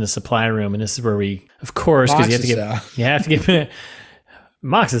wrestling in the supply room. And this is where we, of course, because you have to get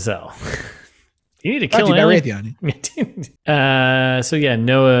Moxicell. You need to kill Raytheon. So yeah,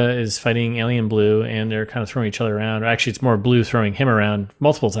 Noah is fighting Alien Blue, and they're kind of throwing each other around. Or actually, it's more Blue throwing him around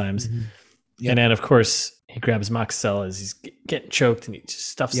multiple times. And then, of course, he grabs Moxicell as he's getting choked, and he just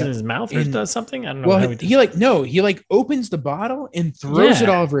stuffs it in his mouth or does something. I don't know. Well, he opens the bottle and throws it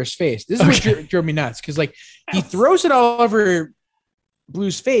all over his face. This is what drove me nuts because like he throws it all over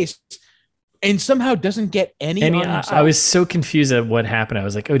Blue's face. And somehow doesn't get any on himself. I was so confused at what happened. I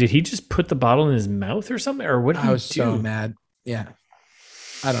was like, oh, did he just put the bottle in his mouth or something? Or what did he do? I was so mad. Yeah.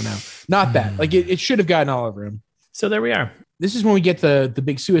 I don't know. Not that. Like it should have gotten all over him. So there we are. This is when we get the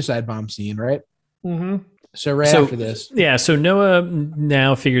big suicide bomb scene, right? So after this. Yeah. So Noah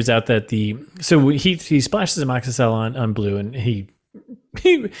now figures out that he splashes Amoxicell on Blue, and he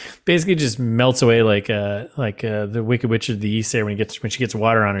basically just melts away like the Wicked Witch of the East there when she gets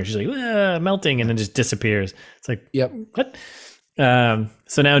water on her. She's like melting and then just disappears. It's like, what?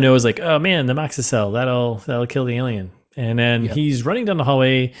 So now Noah's like, oh man, the Moxicell, that'll kill the alien. And then he's running down the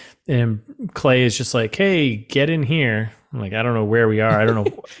hallway, and Clay is just like, hey, get in here. I'm like, I don't know where we are. I don't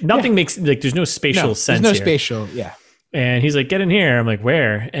know. Nothing makes like there's no spatial sense. There's no here. spatial, And he's like, get in here. I'm like,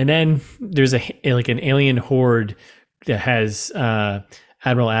 where? And then there's an alien horde that has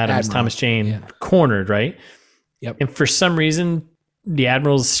Admiral Adams, Thomas Jane cornered, right? Yep. And for some reason, the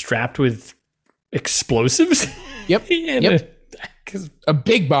Admiral's strapped with explosives. Yep. A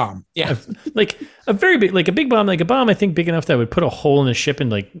big bomb. Yeah. Like a very big, like a big bomb, like a bomb, I think big enough that would put a hole in the ship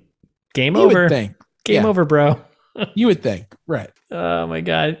and like game over. Game over, bro. You would think. Right. Oh my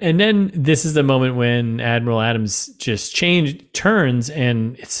God. And then this is the moment when Admiral Adams just turns,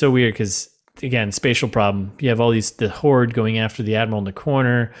 and it's so weird because again, spatial problem. You have all the horde going after the Admiral in the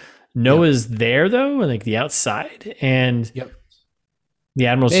corner. Noah's there though, and like the outside, and the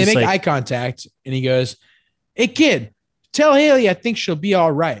Admiral's they just make like eye contact, and he goes, "Hey kid, tell Haley I think she'll be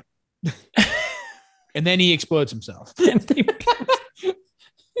all right." And then he explodes himself.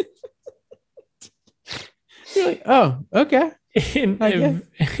 You're like, oh, okay. And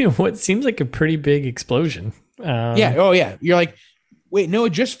what seems like a pretty big explosion. You're like, wait, Noah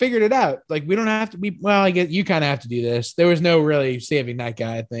just figured it out. Like, we don't have to be. Well, I guess you kind of have to do this. There was no really saving that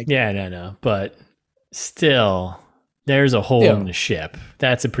guy, I think. Yeah, no. But still, there's a hole in the ship.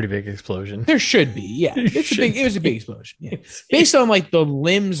 That's a pretty big explosion. There should be. Yeah, it was a big explosion. Yeah, based on like the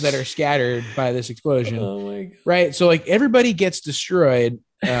limbs that are scattered by this explosion. Oh my God. Right. So like everybody gets destroyed,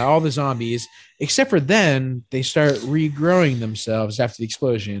 all the zombies, except for then they start regrowing themselves after the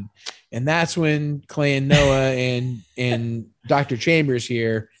explosion. And that's when Clay and Noah and Dr. Chambers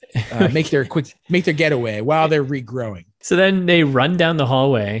here make their getaway while they're regrowing. So then they run down the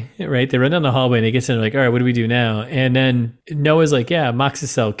hallway, right? They run down the hallway and they get to like, all right, what do we do now? And then Noah's like, yeah,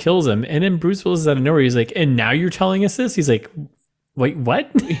 Moxicell kills him. And then Bruce Willis is out of nowhere. He's like, and now you're telling us this? He's like, wait, what?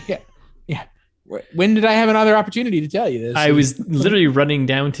 Yeah. When did I have another opportunity to tell you this? I was literally running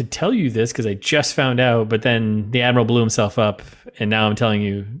down to tell you this because I just found out, but then the Admiral blew himself up, and now I'm telling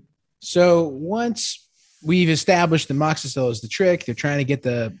you. So once we've established the Moxicell is the trick, they're trying to get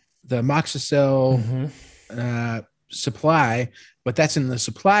the Moxicell supply, but that's in the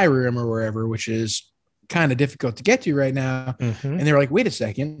supply room or wherever, which is kind of difficult to get to right now. And they're like, wait a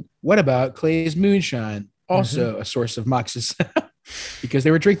second, what about Clay's moonshine? Also a source of Moxicell. because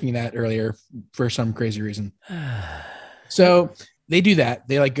they were drinking that earlier for some crazy reason. So they do that.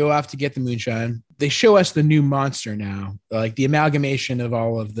 They like go off to get the moonshine. They show us the new monster now, like the amalgamation of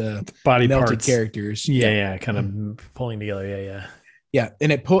all of the body melted parts. characters. Yeah, kind of pulling together. Yeah,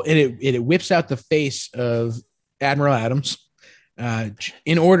 and it whips out the face of Admiral Adams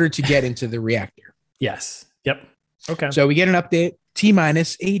in order to get into the reactor. Yes. Yep. Okay. So we get an update. T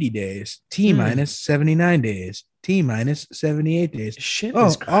minus 80 days. T minus 79 days. T minus 78 days. Shit.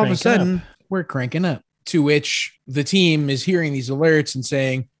 All of a sudden, we're cranking up. To which the team is hearing these alerts and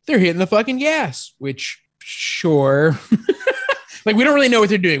saying they're hitting the fucking gas. Which, sure. Like, we don't really know what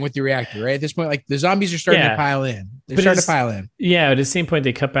they're doing with the reactor, right? At this point, like, the zombies are starting to pile in. They're starting to pile in. Yeah, at the same point,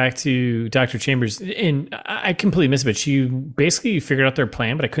 they cut back to Dr. Chambers. And I completely missed it, but she basically figured out their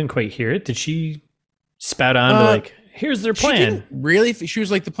plan, but I couldn't quite hear it. Did she spout on to, like, here's their plan? Really? She was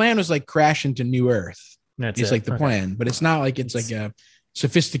like, the plan was, like, crash into New Earth. It's like the plan, but it's not like it's like a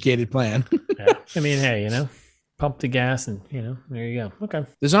sophisticated plan. Yeah. I mean, hey, pump the gas and, there you go. Okay.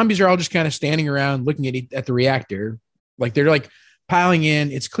 The zombies are all just kind of standing around looking at the reactor. Like, they're like piling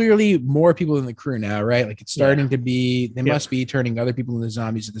in. It's clearly more people than the crew now, right? Like, it's starting to be, they must be turning other people into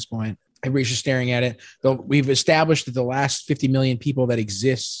zombies at this point. Everybody's just staring at it. Though we've established that the last 50 million people that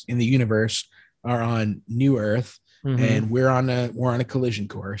exist in the universe are on New Earth. Mm-hmm. And we're on a collision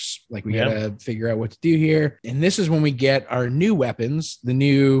course. Like, we gotta figure out what to do here. And this is when we get our new weapons, the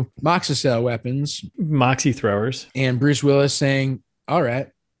new Moxicell weapons, Moxie throwers, and Bruce Willis saying, "All right,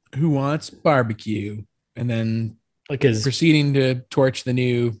 who wants barbecue?" And then proceeding to torch the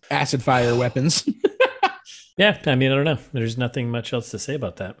new acid fire weapons. Yeah, I mean, I don't know. There's nothing much else to say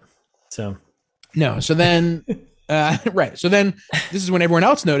about that. So no. So then. Right. So then this is when everyone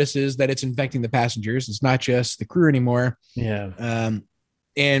else notices that it's infecting the passengers. It's not just the crew anymore. Yeah.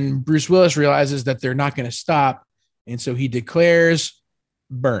 And Bruce Willis realizes that they're not going to stop. And so he declares,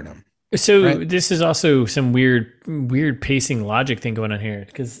 burn them. So this is also some weird pacing logic thing going on here.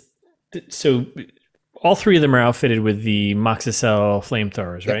 So all three of them are outfitted with the Moxicell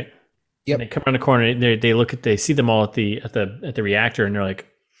flamethrowers, right? Yep. And they come around the corner. They see them all at the reactor, and they're like,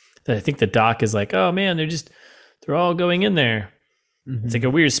 I think the doc is like, oh man, they're all going in there. Mm-hmm. It's like a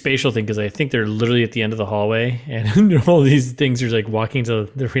weird spatial thing because I think they're literally at the end of the hallway and all these things are like walking to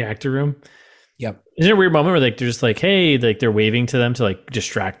the reactor room. Yep. Isn't it a weird moment where like they're just like, hey, like they're waving to them to like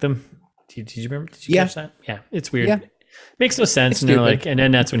distract them? Did you remember? Did you catch that? Yeah, it's weird. Yeah. Makes no sense. It's and they're like, and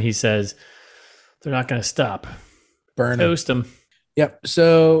then that's when he says, they're not going to stop. Burn Toast them. Yep.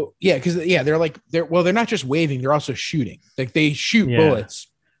 So because they're not just waving; they're also shooting. Like they shoot bullets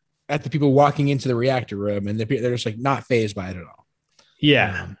at the people walking into the reactor room, and they're just like not fazed by it at all.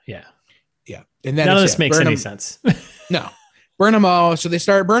 Yeah. And then none of this makes any sense. No, burn them all. So they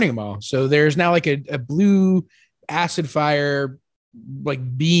start burning them all. So there's now like a blue acid fire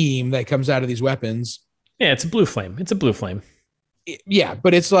like beam that comes out of these weapons. Yeah, it's a blue flame. Yeah,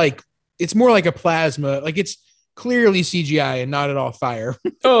 but it's more like a plasma. Like it's clearly CGI and not at all fire.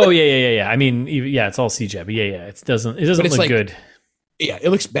 Oh yeah. I mean, it's all CGI, but it doesn't look like, good. Yeah, it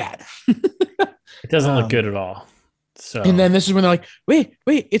looks bad. It doesn't look good at all. So, and then this is when they're like, wait,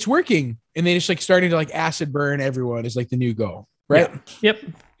 it's working. And they just like starting to like acid burn everyone is like the new goal, right? Yeah. Yep.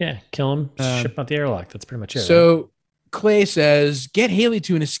 Yeah. Kill them, ship out the airlock. That's pretty much it. So right? Clay says, get Haley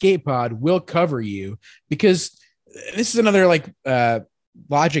to an escape pod. We'll cover you. Because this is another like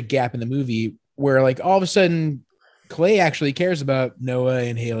logic gap in the movie where like all of a sudden Clay actually cares about Noah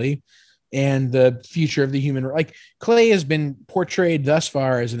and Haley and the future of the human. Like Clay has been portrayed thus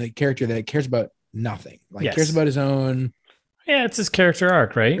far as a character that cares about nothing. Like cares about his own. Yeah, it's his character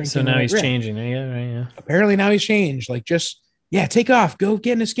arc, right? So now he's changing. Yeah. Apparently now he's changed. Like just take off, go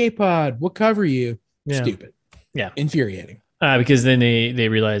get an escape pod. We'll cover you. Yeah. Stupid. Yeah, infuriating. Because then they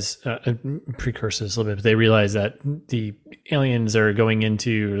realize precursors a little bit. But they realize that the aliens are going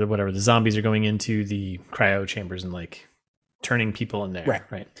into or whatever the zombies are going into the cryo chambers and like turning people in there.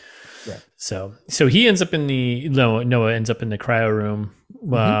 Right. So he ends up in Noah ends up in the cryo room.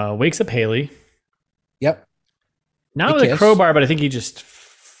 Wakes up Haley. Yep. Not with a crowbar, but I think he just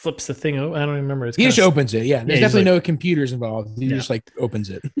flips the thing. I don't remember. He just opens it. Yeah. There's definitely no computers involved. He just like opens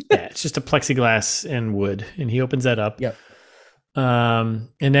it. Yeah. It's just a plexiglass and wood. And he opens that up. Yep. And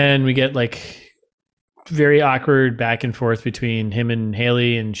then we get like very awkward back and forth between him and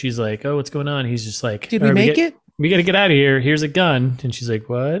Haley. And she's like, oh, what's going on? He's just like, did we make it? We got to get out of here. Here's a gun. And she's like,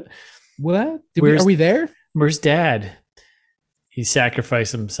 what? What? Are we there? Where's Dad? He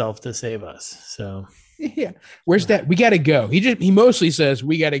sacrificed himself to save us. So yeah, where's Dad? We got to go. He mostly says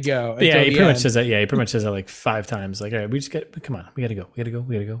we got to go. Yeah, he pretty much says that. Yeah, he pretty much says that like 5 times. Like, all right, come on, we got to go.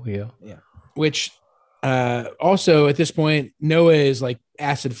 Yeah. Which Also, at this point, Noah is like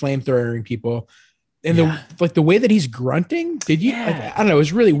acid flamethrowering people, and the way that he's grunting. Did you? I don't know. It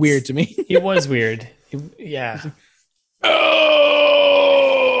was really weird to me. It was weird. Yeah.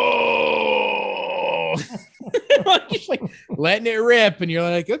 Oh, just like letting it rip, and you're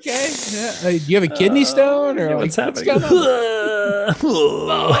like, okay, yeah. Do you have a kidney stone or what's like, happening?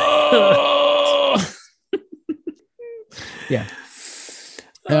 Yeah.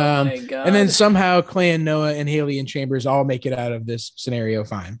 Oh my God. And then somehow Clay and Noah and Haley and Chambers all make it out of this scenario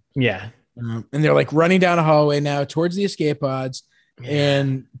fine. Yeah. And they're like running down a hallway now towards the escape pods,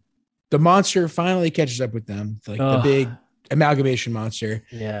 and the monster finally catches up with them, like the big amalgamation monster.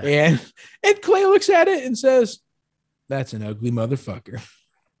 Yeah. And Clay looks at it and says, "That's an ugly motherfucker."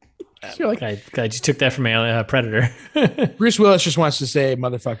 So like, glad you took that from Predator. Bruce Willis just wants to say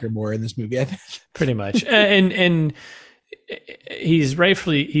motherfucker more in this movie, I think. Pretty much. And he's right,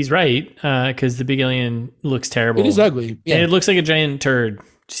 because the big alien looks terrible. It is ugly. Yeah. And it looks like a giant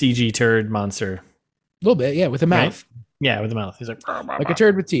CG turd monster. A little bit, yeah, with a mouth. Right? Yeah, with a mouth. He's like a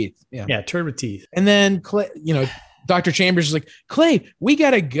turd with teeth. Yeah. Yeah, turd with teeth. And then Clay, Dr. Chambers is like, Clay, we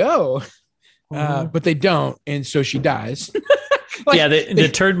gotta go. But they don't, and so she dies. Like, the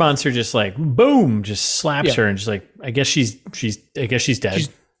turd monster just like boom, just slaps her and just like, I guess she's dead.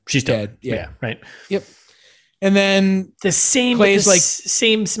 She's dead. Yeah. Right. Yep. And then the same Clay's like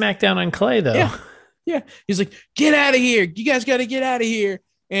same smackdown on Clay though. Yeah. He's like, get out of here. You guys got to get out of here.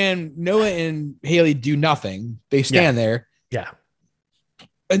 And Noah and Haley do nothing. They stand there. Yeah.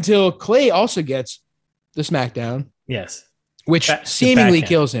 Until Clay also gets the smackdown. Yes. Which seemingly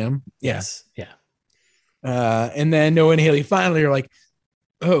kills him. Yes. Yeah. And then Noah and Haley finally are like,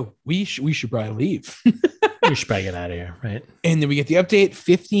 oh, we should probably leave. We should probably get out of here, right? And then we get the update,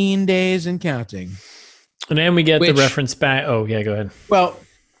 15 days and counting. And then we get the reference back. Oh, yeah, go ahead. Well,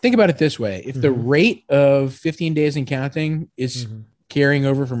 think about it this way. If the rate of 15 days and counting is carrying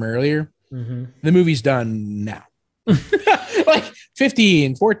over from earlier, the movie's done now. Like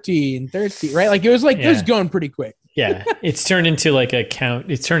 15, 14, 13, right? Like it was going pretty quick. Yeah. It's turned into like a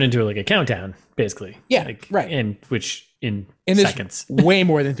countdown, basically. Yeah. Like, right. And which in seconds. Way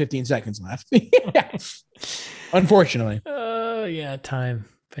more than 15 seconds left. Yeah. Unfortunately. Yeah, time.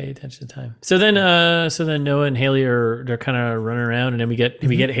 Pay attention to time. So then Noah and Haley they're kind of running around, and then we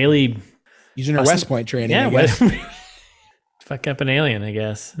get Haley using her West Point training. Yeah, fuck up an alien, I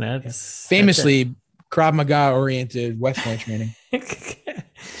guess. That's famously Krav Maga oriented West Point training.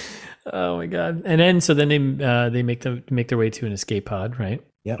 Oh my God! And then they make their way to an escape pod, right?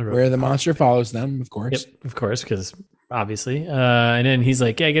 Yeah, where the monster follows them, of course. Yep, of course, because obviously. And then he's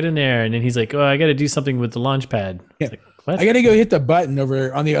like, "Yeah, get in there." And then he's like, "Oh, I got to do something with the launch pad." Yeah. Like, what? I got to go hit the button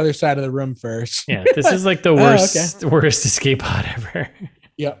over on the other side of the room first. Yeah, this is like the worst escape pod ever.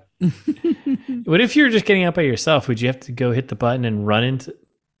 Yep. What if you're just getting out by yourself? Would you have to go hit the button and run into?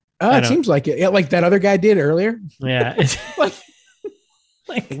 It seems like it. Yeah, like that other guy did earlier. Yeah.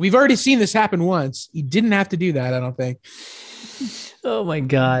 like we've already seen this happen once. He didn't have to do that, I don't think. Oh my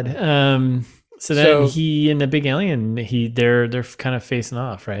God. So then he and the big alien, they're kind of facing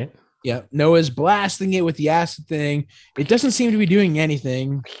off, right? Yeah. Noah's blasting it with the acid thing. It doesn't seem to be doing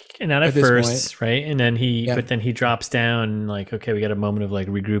anything. And not at first, right? And then but then he drops down, like, okay, we got a moment of like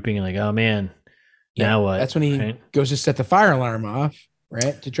regrouping and like, oh man, now what? That's when he goes to set the fire alarm off,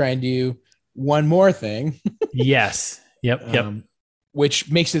 right? To try and do one more thing. Yes. Yep.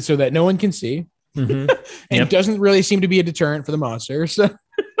 Which makes it so that no one can see. And doesn't really seem to be a deterrent for the monster. So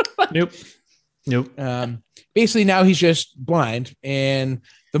Nope. Basically now he's just blind, and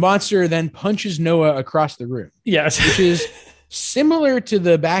the monster then punches Noah across the room. Yes. Which is similar to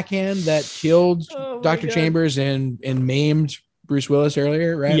the backhand that killed Dr. Chambers and maimed Bruce Willis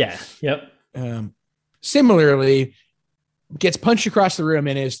earlier, right? Yeah. Yep. Similarly, gets punched across the room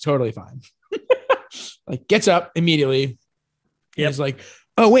and is totally fine. Like gets up immediately. Yep. He's like,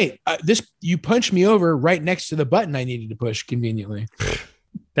 oh wait, you punched me over right next to the button I needed to push conveniently.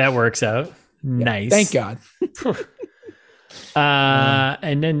 That works out. Nice. Thank God.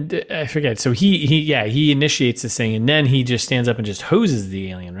 And then I forget. So he initiates this thing, and then he just stands up and just hoses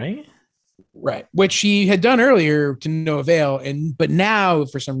the alien, right? Right. Which he had done earlier to no avail, but now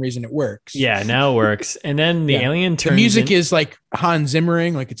for some reason it works. Yeah, now it works. And then the alien turns. The music is like Hans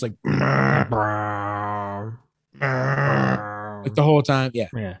Zimmering, like it's like the whole time. Yeah.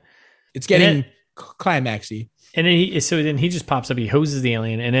 Yeah. It's getting climaxy. And then he just pops up, he hoses the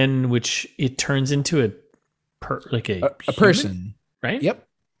alien, and then which it turns into a person, right? Yep.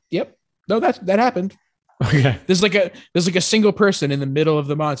 No, that happened. Okay. There's like a single person in the middle of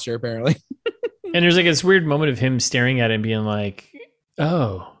the monster, apparently. And there's like this weird moment of him staring at it and being like,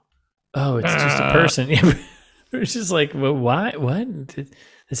 "Oh, oh, it's just a person. It's just like, well, why? What?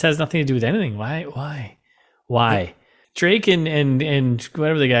 This has nothing to do with anything. Why? Drake and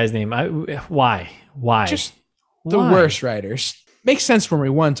whatever the guy's name. Why? Just the worst writers. Makes sense for me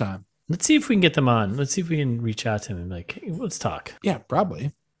one time. Let's see if we can get them on. Let's see if we can reach out to them and be like, hey, let's talk. Yeah,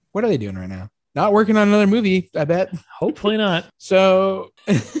 probably. What are they doing right now? Not working on another movie, I bet. Hopefully not. So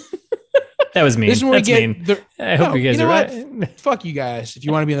that was mean. This is when That's we get mean. I hope you guys are right. Fuck you guys. If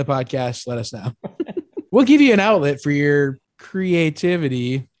you want to be on the podcast, let us know. We'll give you an outlet for your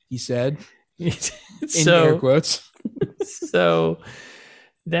creativity, he said. In air quotes. So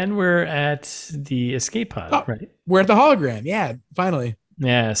then we're at the escape pod, right? We're at the hologram. Yeah, finally.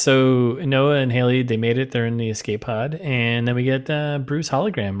 Yeah. So Noah and Haley, they made it. They're in the escape pod. And then we get Bruce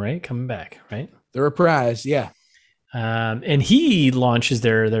hologram, right? Coming back, right? The reprise. Yeah. And he launches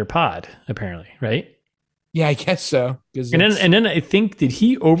their pod, apparently, right? Yeah, I guess so. And then I think, did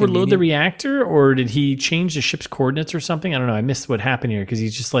he overload the reactor or did he change the ship's coordinates or something? I don't know. I missed what happened here because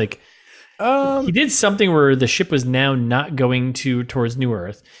he's just like, he did something where the ship was now not going towards New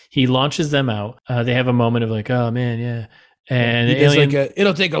Earth. He launches them out. They have a moment of like, oh man, yeah. And he does like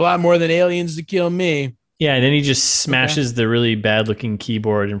it'll take a lot more than aliens to kill me. Yeah, and then he just smashes the really bad looking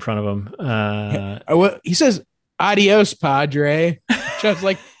keyboard in front of him. He says, "Adios, Padre." Just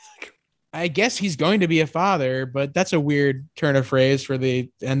like, I guess he's going to be a father, but that's a weird turn of phrase for the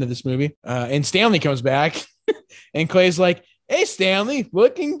end of this movie. And Stanley comes back, and Clay's like, "Hey, Stanley,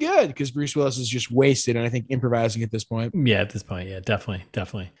 looking good," because Bruce Willis is just wasted and I think improvising at this point. Yeah, at this point, yeah,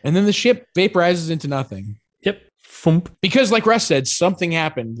 definitely. And then the ship vaporizes into nothing. Yep. Thump. Because like Russ said, something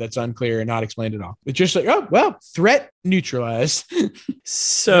happened that's unclear and not explained at all. It's just like, oh, well, threat neutralized.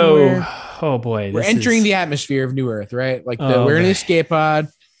 So, oh boy. We're entering the atmosphere of New Earth, right? Like we're in an escape pod.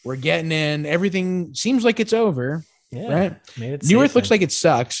 We're getting in. Everything seems like it's over. Yeah. Right? New Earth looks like it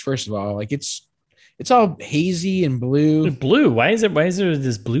sucks, first of all. Like it's all hazy and blue. Blue. Why is there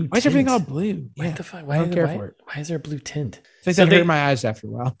this blue tint? Why is everything all blue? What the fuck? Why is there a blue tint? I think that hurt my eyes after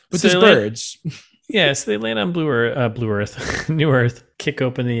a while. But there's birds. Yeah, so they land on Blue Earth, New Earth, kick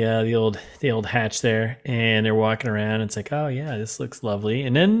open the old hatch there, and they're walking around. It's like, oh yeah, this looks lovely.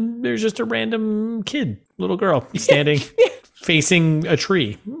 And then there's just a random little girl, standing, facing a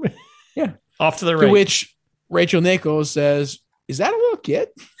tree. Yeah, off to the right. To which Rachel Nichols says, "Is that a little kid?"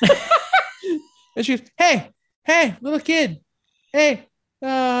 And she's, "Hey, little kid, hey,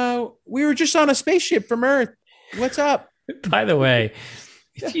 we were just on a spaceship from Earth. What's up?" By the way.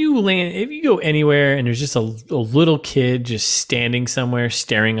 If you go anywhere and there's just a little kid just standing somewhere,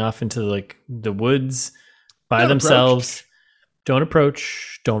 staring off into like the woods by themselves, don't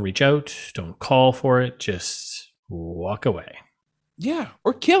approach, don't reach out, don't call for it, just walk away. Yeah,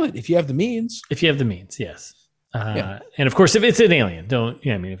 or kill it if you have the means. If you have the means, yes. And of course, if it's an alien, don't.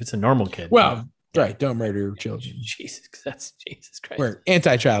 Yeah, I mean, if it's a normal kid, right, don't murder children. Jesus, that's Jesus Christ. We're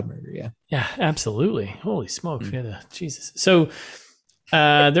anti-child murder. Yeah, absolutely. Holy smokes, Jesus. So.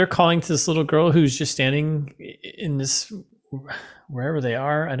 They're calling to this little girl who's just standing in this wherever they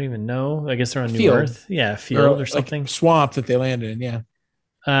are. I don't even know. I guess they're on New Earth. Yeah, field or something. Like swamp that they landed in. Yeah.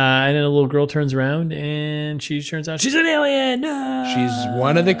 And then a little girl turns around and she turns out she's an alien. No! She's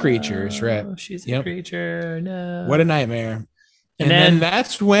one of the creatures, right? She's a creature. No. What a nightmare. And then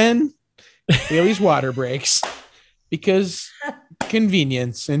that's when Haley's water breaks because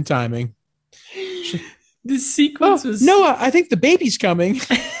convenience and timing. The sequence was Noah, I think the baby's coming.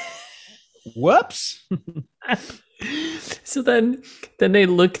 Whoops. So then they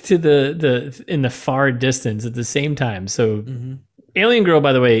look to the in the far distance at the same time. So Alien Girl,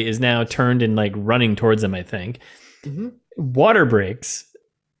 by the way, is now turned and like running towards them, I think. Water breaks.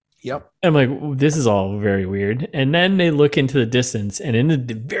 Yep. I'm like, this is all very weird. And then they look into the distance, and in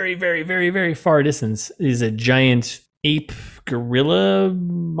the very, very, very, very far distance is a giant ape gorilla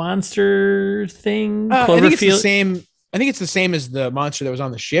monster thing. I think it's the same. I think it's the same as the monster that was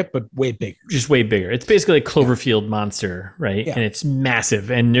on the ship, but way bigger. Just way bigger. It's basically a Cloverfield monster, right? Yeah. And it's massive.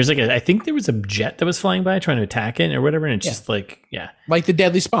 And there's like I think there was a jet that was flying by trying to attack it or whatever. And it's just like, like the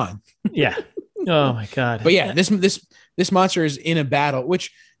Deadly Spawn. Yeah. Oh my god. But yeah, this monster is in a battle,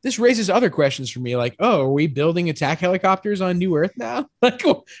 which this raises other questions for me. Like, oh, are we building attack helicopters on New Earth now? Like,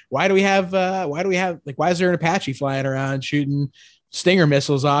 why is there an Apache flying around shooting Stinger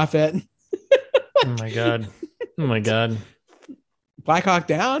missiles off it? Oh my god. Black Hawk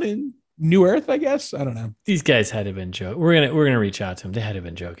Down in New Earth, I guess. I don't know. These guys had to have been joking. We're gonna reach out to them. They had to have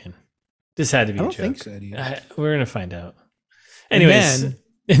been joking. This had to be a joke. I don't think so, dude. We're gonna find out. Anyways,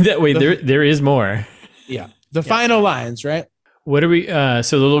 that way there is more. Yeah. The final lines, right? What are we? So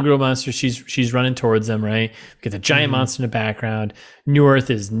the little girl monster, she's running towards them, right? We get the giant monster in the background. New Earth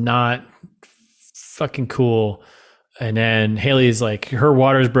is not fucking cool. And then Haley is like, her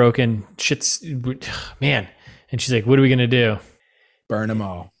water's broken. Shit's, man. And she's like, what are we going to do? Burn them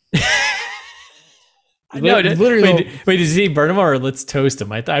all. No, literally. Wait, does he burn them all or let's toast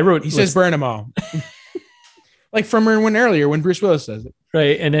them? I wrote. He says burn them all. Like from when earlier when Bruce Willis says it.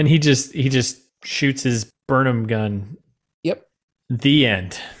 Right. And then he just shoots his Burnham gun. Yep. The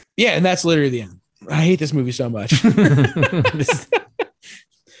end. Yeah. And that's literally the end. I hate this movie so much.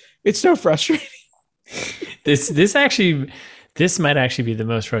 It's so frustrating. This might actually be the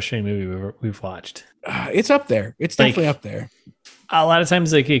most frustrating movie we've watched. It's up there. It's definitely up there. A lot of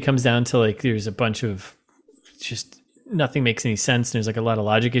times, like, it comes down to like there's a bunch of just nothing makes any sense. And there's like a lot of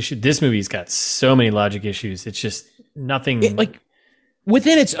logic issues. This movie's got so many logic issues. It's just nothing like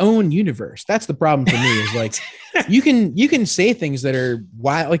within its own universe. That's the problem for me. Is like you can say things that are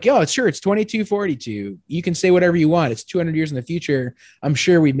wild. Like, oh, sure, it's 2242. You can say whatever you want. It's 200 years in the future. I'm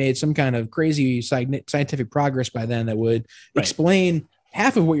sure we made some kind of crazy scientific progress by then that would explain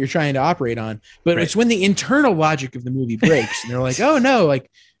half of what you're trying to operate on. But it's when the internal logic of the movie breaks and they're like, oh no, like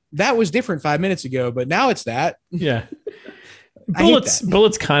that was different 5 minutes ago, but now it's that. Yeah.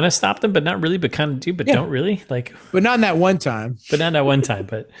 Bullets kind of stop them, but not really, but kind of do, but don't really. Like, but not in that one time. But not that one time,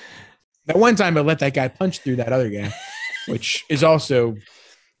 but that one time I let that guy punch through that other guy, which is also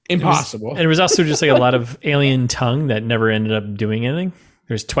impossible. It was also just like a lot of alien tongue that never ended up doing anything.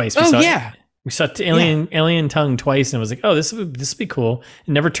 There's twice we saw alien tongue twice, and I was like, oh, this would be cool.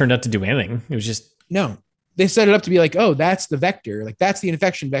 It never turned out to do anything. It was just no. They set it up to be like, oh, that's the vector, like that's the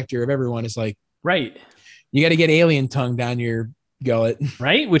infection vector of everyone. It's like right. You got to get alien tongue down your gullet,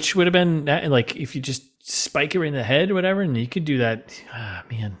 right? Which would have been like if you just spike it right in the head or whatever, and you could do that. Ah,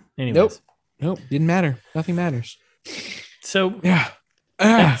 man. Anyways. Nope. Didn't matter. Nothing matters. So yeah,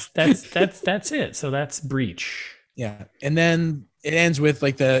 that's it. So that's Breach. Yeah, and then it ends with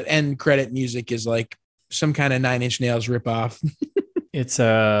like the end credit music is like some kind of Nine Inch Nails ripoff. It's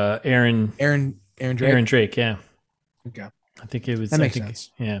Aaron Drake. Yeah. Okay. I think it was. That makes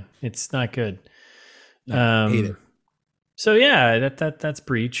sense. Yeah, it's not good. No, hate it. So yeah, that's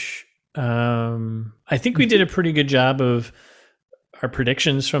Breach. I think we did a pretty good job of our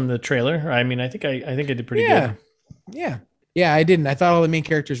predictions from the trailer. I mean, I think I did pretty good. Yeah. I didn't. I thought all the main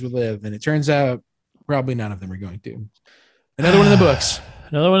characters would live, and it turns out probably none of them are going to. Another one in the books.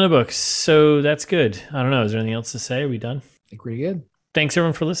 Another one in the books. So that's good. I don't know. Is there anything else to say? Are we done? I think pretty good. Thanks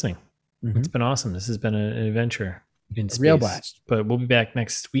everyone for listening. Mm-hmm. It's been awesome. This has been an adventure. In space. Real blast. But we'll be back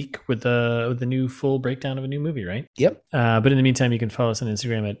next week with the new full breakdown of a new movie, right? Yep. But in the meantime, you can follow us on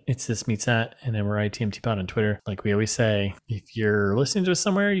Instagram at It's This Meets That, and then we're ITMTpod on Twitter. Like we always say, if you're listening to us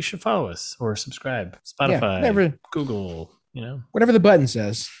somewhere, you should follow us or subscribe. Spotify, Google, whatever the button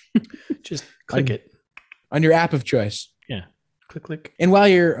says. Just click it on your app of choice. Yeah, click. And while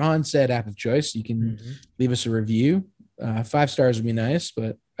you're on said app of choice, you can leave us a review. 5 stars would be nice,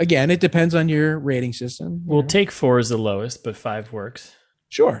 but again, it depends on your rating system. We'll take 4 as the lowest, but 5 works.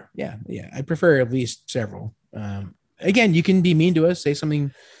 Sure. Yeah. I prefer at least several. Again, you can be mean to us, say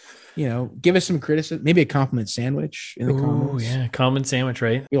something, give us some criticism, maybe a compliment sandwich in the comments. Yeah, compliment sandwich,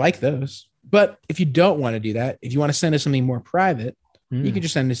 right? We like those. But if you don't want to do that, if you want to send us something more private, you can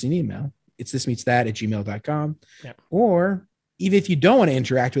just send us an email. It's thismeetsthat@gmail.com. Yep. Or even if you don't want to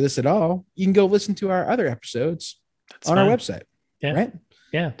interact with us at all, you can go listen to our other episodes our website. Yeah. Right?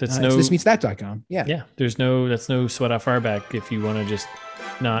 Yeah. That's thismeetsthat.com. Yeah. Yeah. That's no sweat off our back if you want to just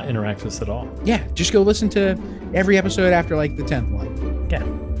not interact with us at all. Yeah. Just go listen to every episode after like the 10th one. Yeah.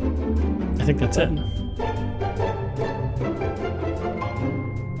 I think that's it.